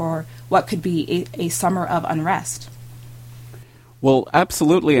preparing for what could be a summer of unrest. Well,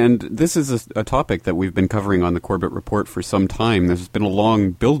 absolutely, and this is a topic that we've been covering on the Corbett Report for some time. There's been a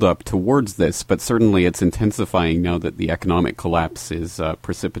long build-up towards this, but certainly it's intensifying now that the economic collapse is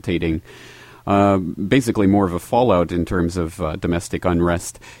precipitating basically more of a fallout in terms of domestic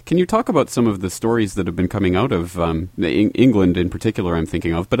unrest. Can you talk about some of the stories that have been coming out of England in particular, I'm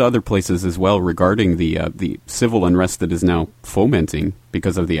thinking of, but other places as well regarding the civil unrest that is now fomenting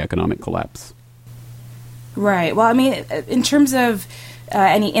because of the economic collapse? Right. Well, I mean, in terms of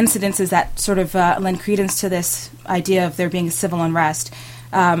any incidences that sort of lend credence to this idea of there being a civil unrest,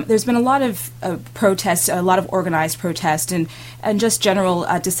 There's been a lot of protests, a lot of organized protest, and just general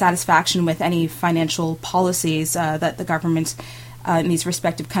dissatisfaction with any financial policies that the government in these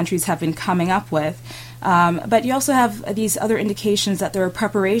respective countries have been coming up with. But you also have these other indications that there are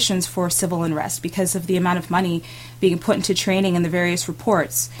preparations for civil unrest because of the amount of money being put into training in the various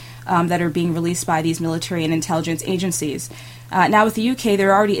reports that are being released by these military and intelligence agencies. Now with the UK,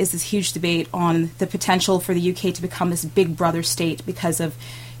 there already is this huge debate on the potential for the UK to become this big brother state because of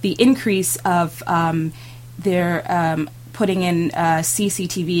the increase of their putting in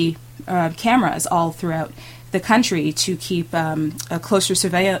CCTV cameras all throughout the country to keep a closer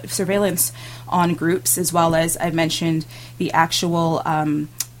surveillance on groups, as well as I mentioned the actual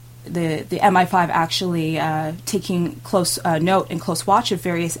the MI5 actually taking close note and close watch of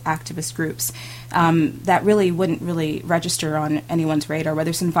various activist groups that really wouldn't really register on anyone's radar,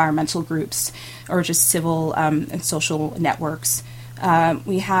 whether it's environmental groups or just civil and social networks.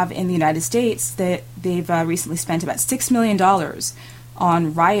 We have in the United States that they've recently spent about $6 million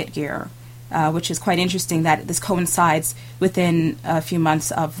on riot gear, which is quite interesting that this coincides within a few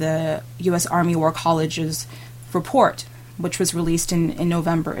months of the U.S. Army War College's report, which was released in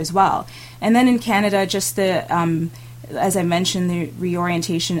November as well. And then in Canada, just the, as I mentioned, the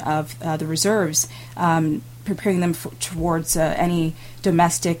reorientation of the reserves, preparing them towards any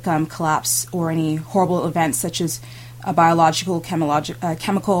domestic collapse or any horrible events such as biological,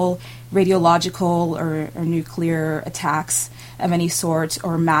 chemical, radiological, or nuclear attacks of any sort,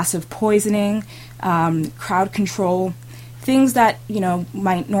 or massive poisoning, crowd control, things that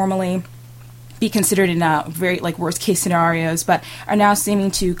might normally be considered in very worst case scenarios, but are now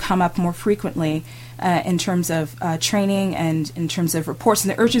seeming to come up more frequently in terms of training and in terms of reports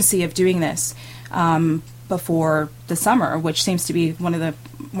and the urgency of doing this before the summer, which seems to be one of the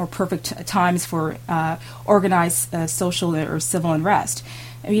more perfect times for organized social or civil unrest.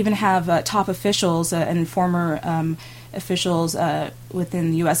 We even have top officials and former officials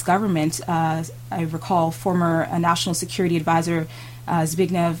within the U.S. government. I recall former National Security Advisor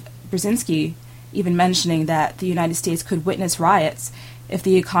Zbigniew Brzezinski even mentioning that the United States could witness riots if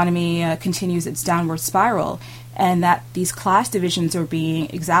the economy continues its downward spiral, and that these class divisions are being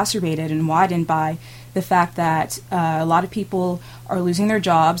exacerbated and widened by the fact that a lot of people are losing their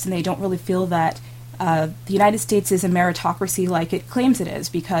jobs and they don't really feel that the United States is a meritocracy like it claims it is,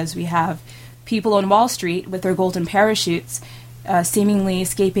 because we have people on Wall Street with their golden parachutes seemingly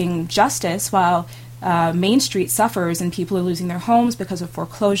escaping justice while Main Street suffers and people are losing their homes because of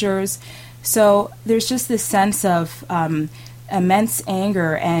foreclosures. So there's just this sense of immense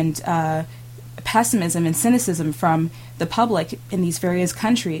anger and pessimism and cynicism from the public in these various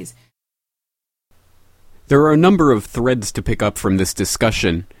countries. There are a number of threads to pick up from this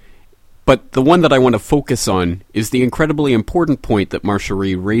discussion, but the one that I want to focus on is the incredibly important point that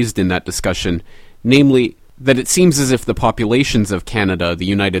Marjorie raised in that discussion, namely that it seems as if the populations of Canada, the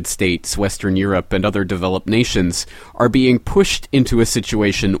United States, Western Europe, and other developed nations are being pushed into a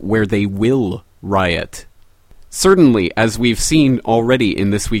situation where they will riot. Certainly, as we've seen already in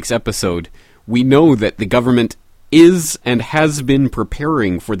this week's episode, we know that the government is and has been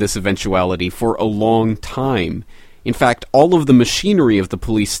preparing for this eventuality for a long time. In fact, all of the machinery of the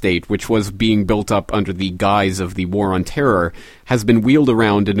police state, which was being built up under the guise of the War on Terror, has been wheeled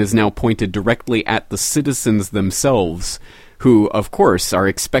around and is now pointed directly at the citizens themselves, who, of course, are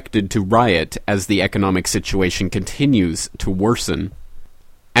expected to riot as the economic situation continues to worsen.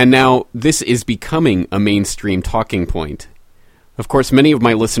 And now, this is becoming a mainstream talking point. Of course, many of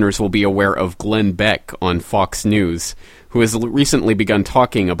my listeners will be aware of Glenn Beck on Fox News, who has recently begun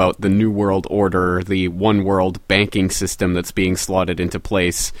talking about the New World Order, the one world banking system that's being slotted into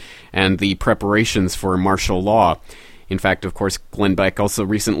place, and the preparations for martial law. In fact, of course, Glenn Beck also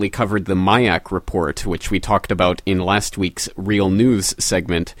recently covered the Mayak Report, which we talked about in last week's Real News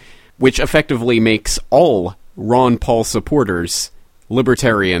segment, which effectively makes all Ron Paul supporters,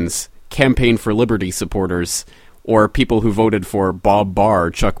 libertarians, Campaign for Liberty supporters, or people who voted for Bob Barr,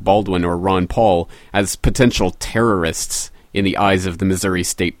 Chuck Baldwin, or Ron Paul as potential terrorists in the eyes of the Missouri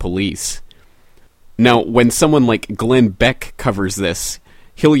State Police. Now, when someone like Glenn Beck covers this,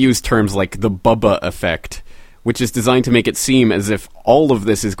 he'll use terms like the Bubba effect, which is designed to make it seem as if all of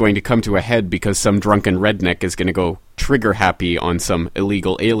this is going to come to a head because some drunken redneck is going to go trigger-happy on some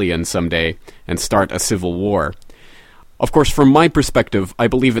illegal alien someday and start a civil war. Of course, from my perspective, I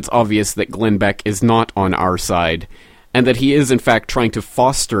believe it's obvious that Glenn Beck is not on our side, and that he is in fact trying to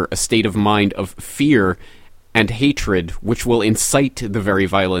foster a state of mind of fear and hatred which will incite the very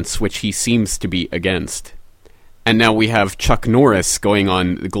violence which he seems to be against. And now we have Chuck Norris going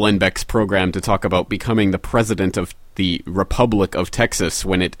on Glenn Beck's program to talk about becoming the president of the Republic of Texas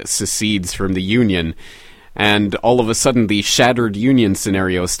when it secedes from the Union. And all of a sudden, the shattered Union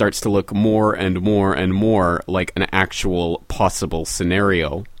scenario starts to look more and more and more like an actual possible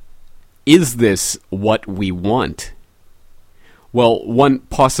scenario. Is this what we want? Well, one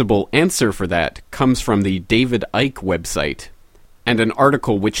possible answer for that comes from the David Icke website, and an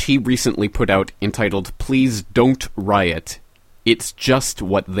article which he recently put out entitled, "Please Don't Riot. It's Just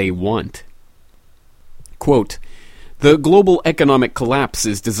What They Want." Quote, "The global economic collapse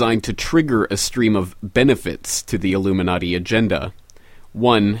is designed to trigger a stream of benefits to the Illuminati agenda.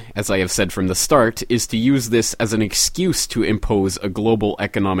 One, as I have said from the start, is to use this as an excuse to impose a global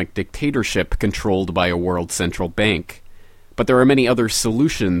economic dictatorship controlled by a world central bank. But there are many other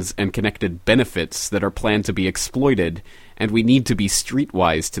solutions and connected benefits that are planned to be exploited, and we need to be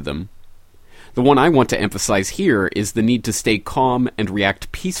streetwise to them. The one I want to emphasize here is the need to stay calm and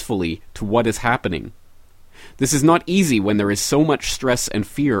react peacefully to what is happening. This is not easy when there is so much stress and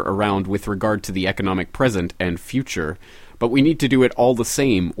fear around with regard to the economic present and future, but we need to do it all the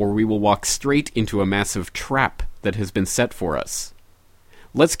same, or we will walk straight into a massive trap that has been set for us.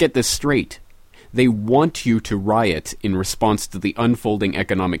 Let's get this straight. They want you to riot in response to the unfolding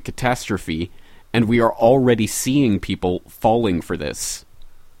economic catastrophe, and we are already seeing people falling for this.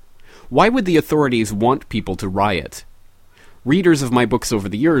 Why would the authorities want people to riot? Readers of my books over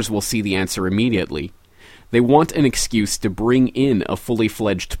the years will see the answer immediately. They want an excuse to bring in a fully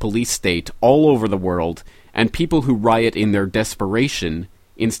fledged police state all over the world, and people who riot in their desperation,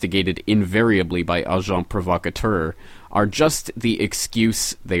 instigated invariably by agents provocateurs, are just the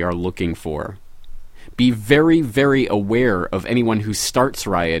excuse they are looking for. Be very, very aware of anyone who starts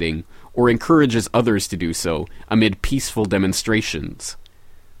rioting or encourages others to do so amid peaceful demonstrations.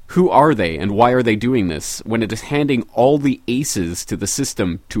 Who are they and why are they doing this when it is handing all the aces to the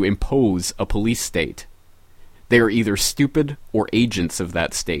system to impose a police state? They are either stupid or agents of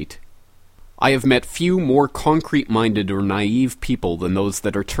that state. I have met few more concrete-minded or naive people than those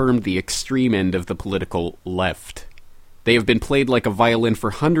that are termed the extreme end of the political left. They have been played like a violin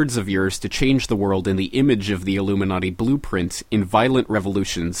for hundreds of years to change the world in the image of the Illuminati blueprint in violent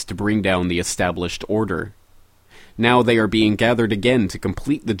revolutions to bring down the established order. Now they are being gathered again to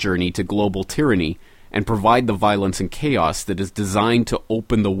complete the journey to global tyranny and provide the violence and chaos that is designed to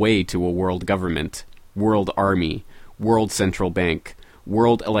open the way to a world government, world army, world central bank,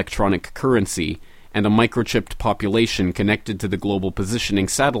 world electronic currency, and a microchipped population connected to the Global Positioning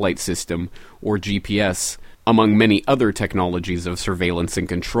Satellite System, or GPS, among many other technologies of surveillance and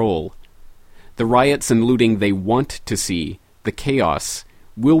control. The riots and looting they want to see, the chaos,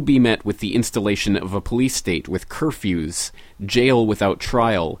 will be met with the installation of a police state with curfews, jail without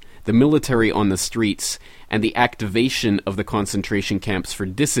trial, the military on the streets, and the activation of the concentration camps for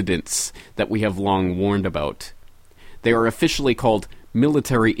dissidents that we have long warned about. They are officially called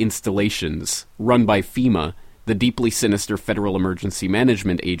military installations, run by FEMA, the deeply sinister Federal Emergency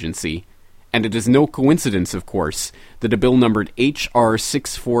Management Agency, and it is no coincidence, of course, that a bill numbered H.R.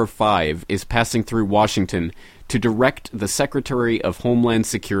 645 is passing through Washington to direct the Secretary of Homeland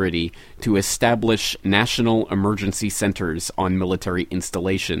Security to establish national emergency centers on military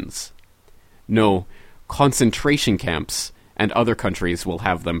installations. No, concentration camps, and other countries will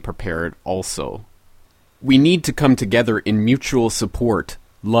have them prepared also. We need to come together in mutual support,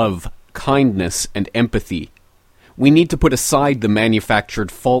 love, kindness, and empathy. We need to put aside the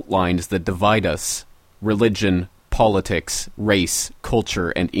manufactured fault lines that divide us: religion, politics, race,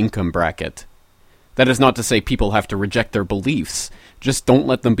 culture, and income bracket. That is not to say people have to reject their beliefs, just don't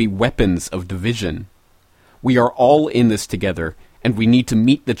let them be weapons of division. We are all in this together, and we need to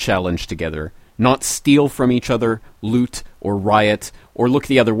meet the challenge together, not steal from each other, loot, or riot, or look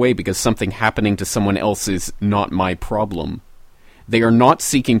the other way because something happening to someone else is not my problem. They are not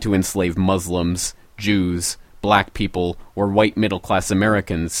seeking to enslave Muslims, Jews, black people, or white middle-class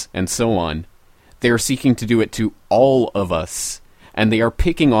Americans, and so on. They are seeking to do it to all of us, and they are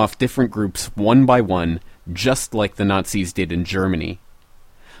picking off different groups one by one, just like the Nazis did in Germany.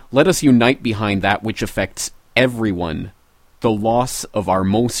 Let us unite behind that which affects everyone, the loss of our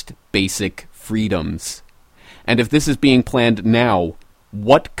most basic freedoms. And if this is being planned now,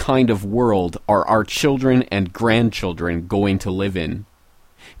 what kind of world are our children and grandchildren going to live in?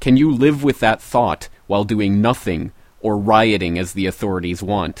 Can you live with that thought while doing nothing or rioting as the authorities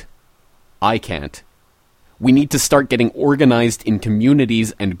want? I can't. We need to start getting organized in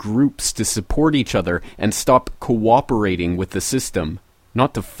communities and groups to support each other and stop cooperating with the system,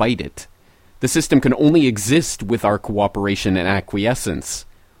 not to fight it. The system can only exist with our cooperation and acquiescence.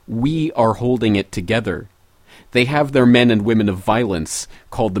 We are holding it together. They have their men and women of violence,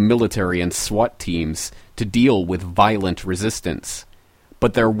 called the military and SWAT teams, to deal with violent resistance.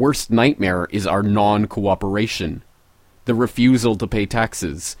 But their worst nightmare is our non-cooperation. The refusal to pay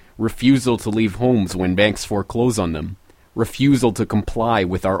taxes, refusal to leave homes when banks foreclose on them, refusal to comply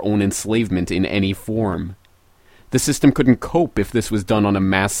with our own enslavement in any form. The system couldn't cope if this was done on a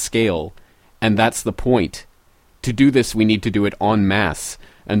mass scale, and that's the point. To do this, we need to do it en masse,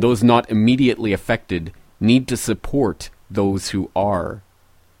 and those not immediately affected need to support those who are.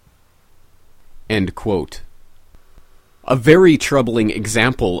 End quote. A very troubling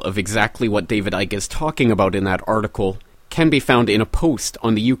example of exactly what David Icke is talking about in that article can be found in a post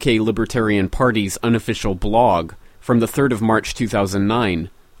on the UK Libertarian Party's unofficial blog from the 3rd of March 2009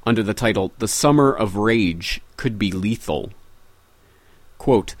 under the title, "The Summer of Rage Could Be Lethal."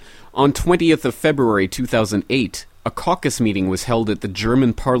 Quote, on 20th of February 2008, a caucus meeting was held at the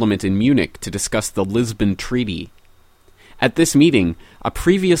German Parliament in Munich to discuss the Lisbon Treaty. At this meeting, a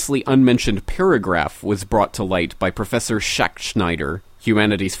previously unmentioned paragraph was brought to light by Professor Schachtschneider,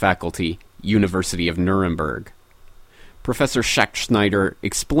 Humanities Faculty, University of Nuremberg. Professor Schachtschneider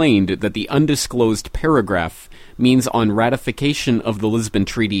explained that the undisclosed paragraph means on ratification of the Lisbon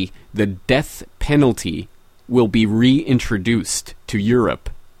Treaty, the death penalty will be reintroduced to Europe.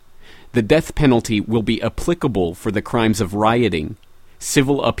 The death penalty will be applicable for the crimes of rioting,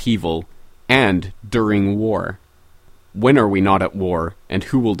 civil upheaval, and during war. When are we not at war, and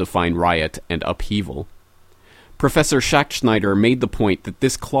who will define riot and upheaval? Professor Schachtschneider made the point that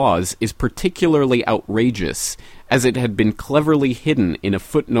this clause is particularly outrageous, as it had been cleverly hidden in a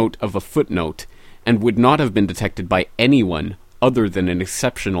footnote of a footnote, and would not have been detected by anyone other than an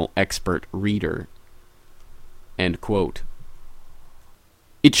exceptional expert reader. End quote.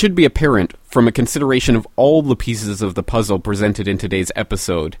 It should be apparent, from a consideration of all the pieces of the puzzle presented in today's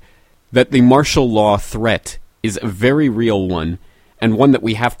episode, that the martial law threat is a very real one, and one that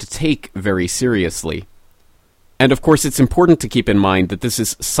we have to take very seriously. And of course it's important to keep in mind that this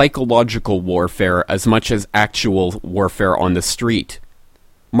is psychological warfare as much as actual warfare on the street.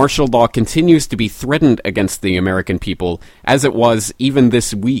 Martial law continues to be threatened against the American people, as it was even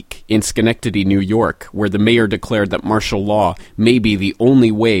this week in Schenectady, New York, where the mayor declared that martial law may be the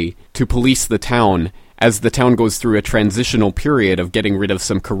only way to police the town, as the town goes through a transitional period of getting rid of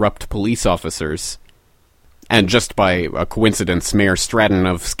some corrupt police officers. And just by a coincidence, Mayor Stratton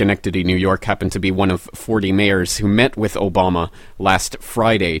of Schenectady, New York, happened to be one of 40 mayors who met with Obama last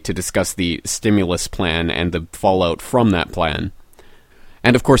Friday to discuss the stimulus plan and the fallout from that plan.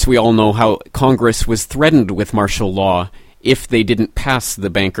 And of course we all know how Congress was threatened with martial law if they didn't pass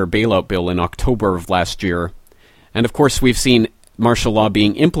the banker bailout bill in October of last year. And of course we've seen martial law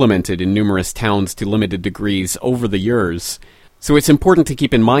being implemented in numerous towns to limited degrees over the years. So it's important to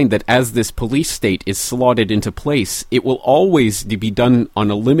keep in mind that as this police state is slotted into place, it will always be done on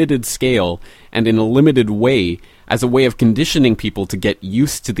a limited scale and in a limited way as a way of conditioning people to get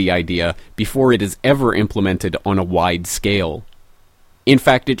used to the idea before it is ever implemented on a wide scale. In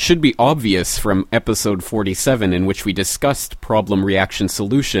fact, it should be obvious from episode 47, in which we discussed problem, reaction,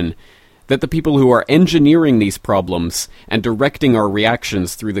 solution, that the people who are engineering these problems and directing our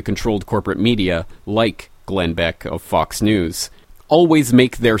reactions through the controlled corporate media, like Glenn Beck of Fox News, always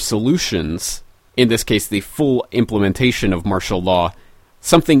make their solutions, in this case the full implementation of martial law,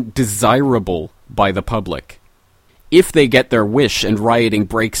 something desirable by the public. If they get their wish and rioting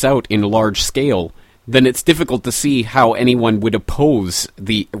breaks out in large scale, then it's difficult to see how anyone would oppose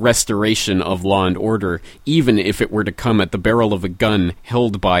the restoration of law and order, even if it were to come at the barrel of a gun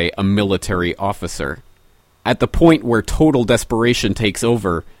held by a military officer. At the point where total desperation takes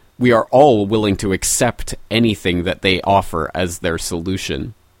over, we are all willing to accept anything that they offer as their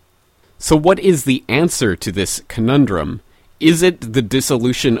solution. So what is the answer to this conundrum? Is it the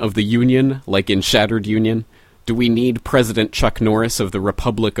dissolution of the Union, like in Shattered Union? Do we need President Chuck Norris of the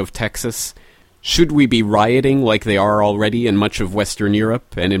Republic of Texas? Should we be rioting like they are already in much of Western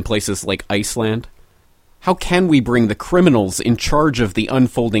Europe and in places like Iceland? How can we bring the criminals in charge of the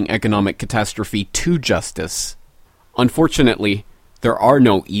unfolding economic catastrophe to justice? Unfortunately, there are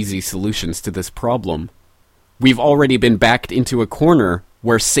no easy solutions to this problem. We've already been backed into a corner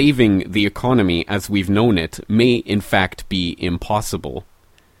where saving the economy as we've known it may in fact be impossible.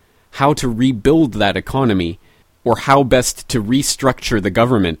 How to rebuild that economy, or how best to restructure the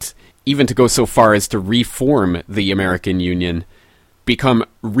government, even to go so far as to reform the American Union, become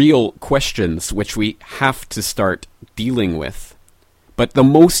real questions which we have to start dealing with. But the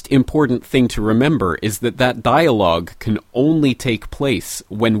most important thing to remember is that that dialogue can only take place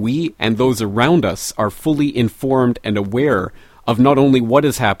when we and those around us are fully informed and aware of not only what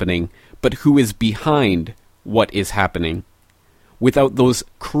is happening, but who is behind what is happening. Without those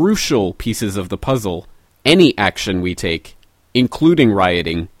crucial pieces of the puzzle, any action we take, including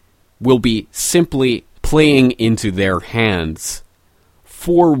rioting, will be simply playing into their hands.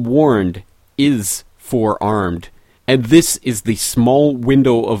 Forewarned is forearmed, and this is the small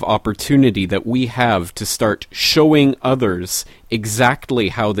window of opportunity that we have to start showing others exactly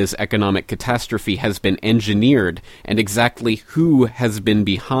how this economic catastrophe has been engineered and exactly who has been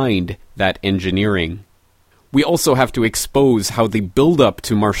behind that engineering. We also have to expose how the build-up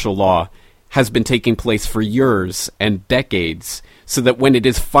to martial law has been taking place for years and decades, so that when it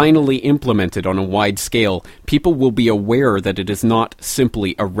is finally implemented on a wide scale, people will be aware that it is not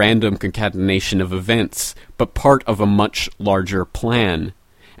simply a random concatenation of events, but part of a much larger plan.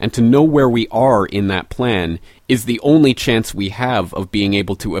 And to know where we are in that plan is the only chance we have of being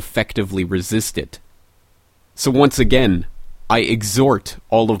able to effectively resist it. So once again, I exhort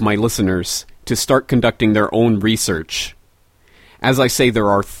all of my listeners to start conducting their own research. As I say, there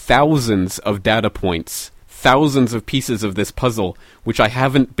are thousands of data points, thousands of pieces of this puzzle, which I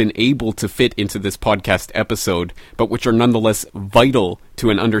haven't been able to fit into this podcast episode, but which are nonetheless vital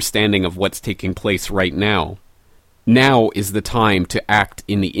to an understanding of what's taking place right now. Now is the time to act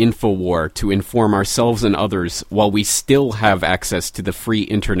in the info war to inform ourselves and others while we still have access to the free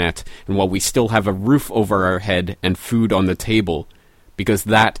internet and while we still have a roof over our head and food on the table, because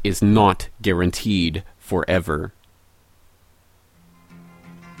that is not guaranteed forever.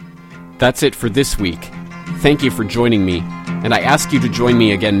 That's it for this week. Thank you for joining me, and I ask you to join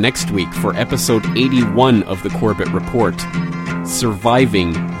me again next week for episode 81 of the Corbett Report,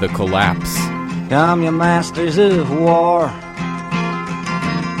 Surviving the Collapse. Come, you masters of war,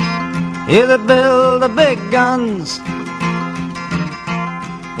 you that build the big guns,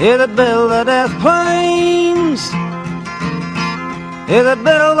 you that build the death planes, you that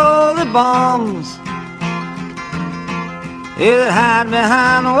build all the bombs, you that hide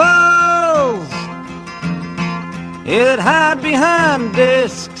behind walls, you that hide behind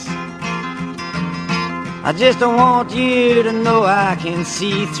discs. I just don't want you to know I can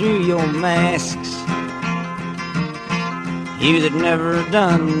see through your masks. You that never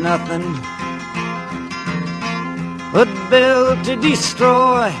done nothing but build to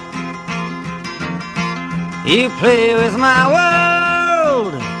destroy. You play with my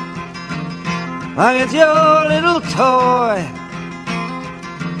world like it's your little toy.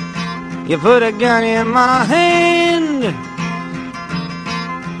 You put a gun in my hand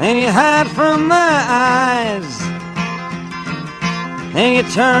and you hide from my eyes. Then you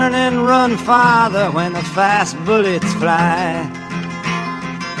turn and run farther when the fast bullets fly.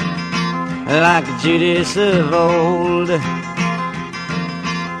 Like Judas of old,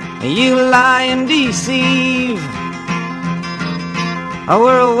 you lie and deceive. A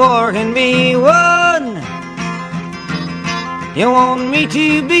world war can be won. You want me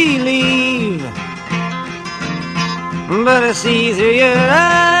to believe, but I see through your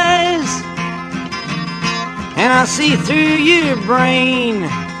eyes, and I see through your brain,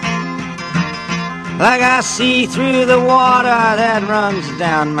 like I see through the water that runs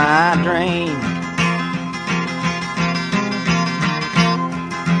down my drain.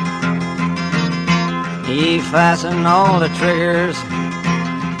 You fasten all the triggers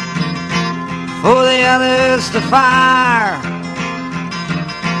for the others to fire,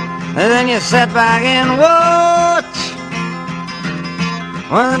 and then you sit back and watch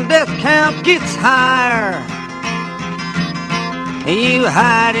when the death count gets higher. You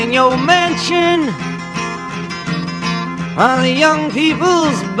hide in your mansion while the young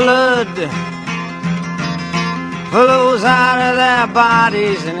people's blood flows out of their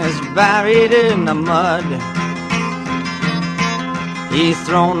bodies and is buried in the mud. You've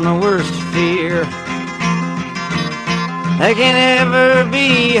thrown the worst fear that can ever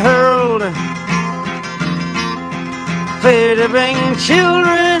be hurled, fear to bring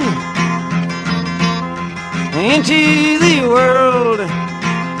children into the world,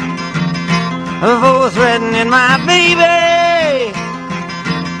 for threatening my baby,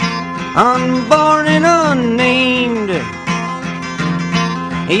 unborn and unnamed.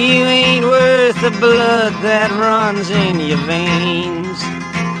 You ain't worth the blood that runs in your veins.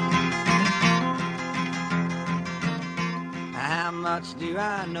 How much do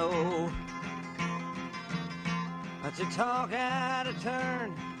I know to talk out of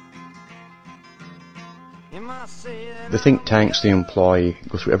turn? The think tanks they employ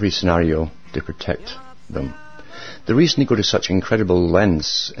go through every scenario to protect them. The reason they go to such incredible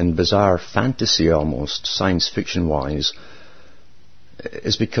lengths and bizarre fantasy almost, science fiction wise,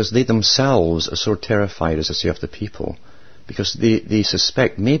 is because they themselves are so terrified, as I say, of the people, because they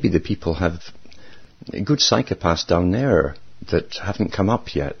suspect maybe the people have good psychopaths down there that haven't come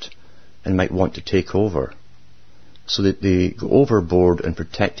up yet and might want to take over. So that they go overboard in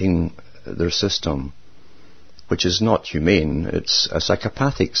protecting their system, which is not humane. It's a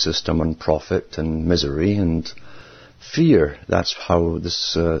psychopathic system on profit and misery and fear. That's how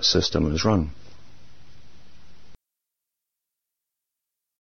this system is run.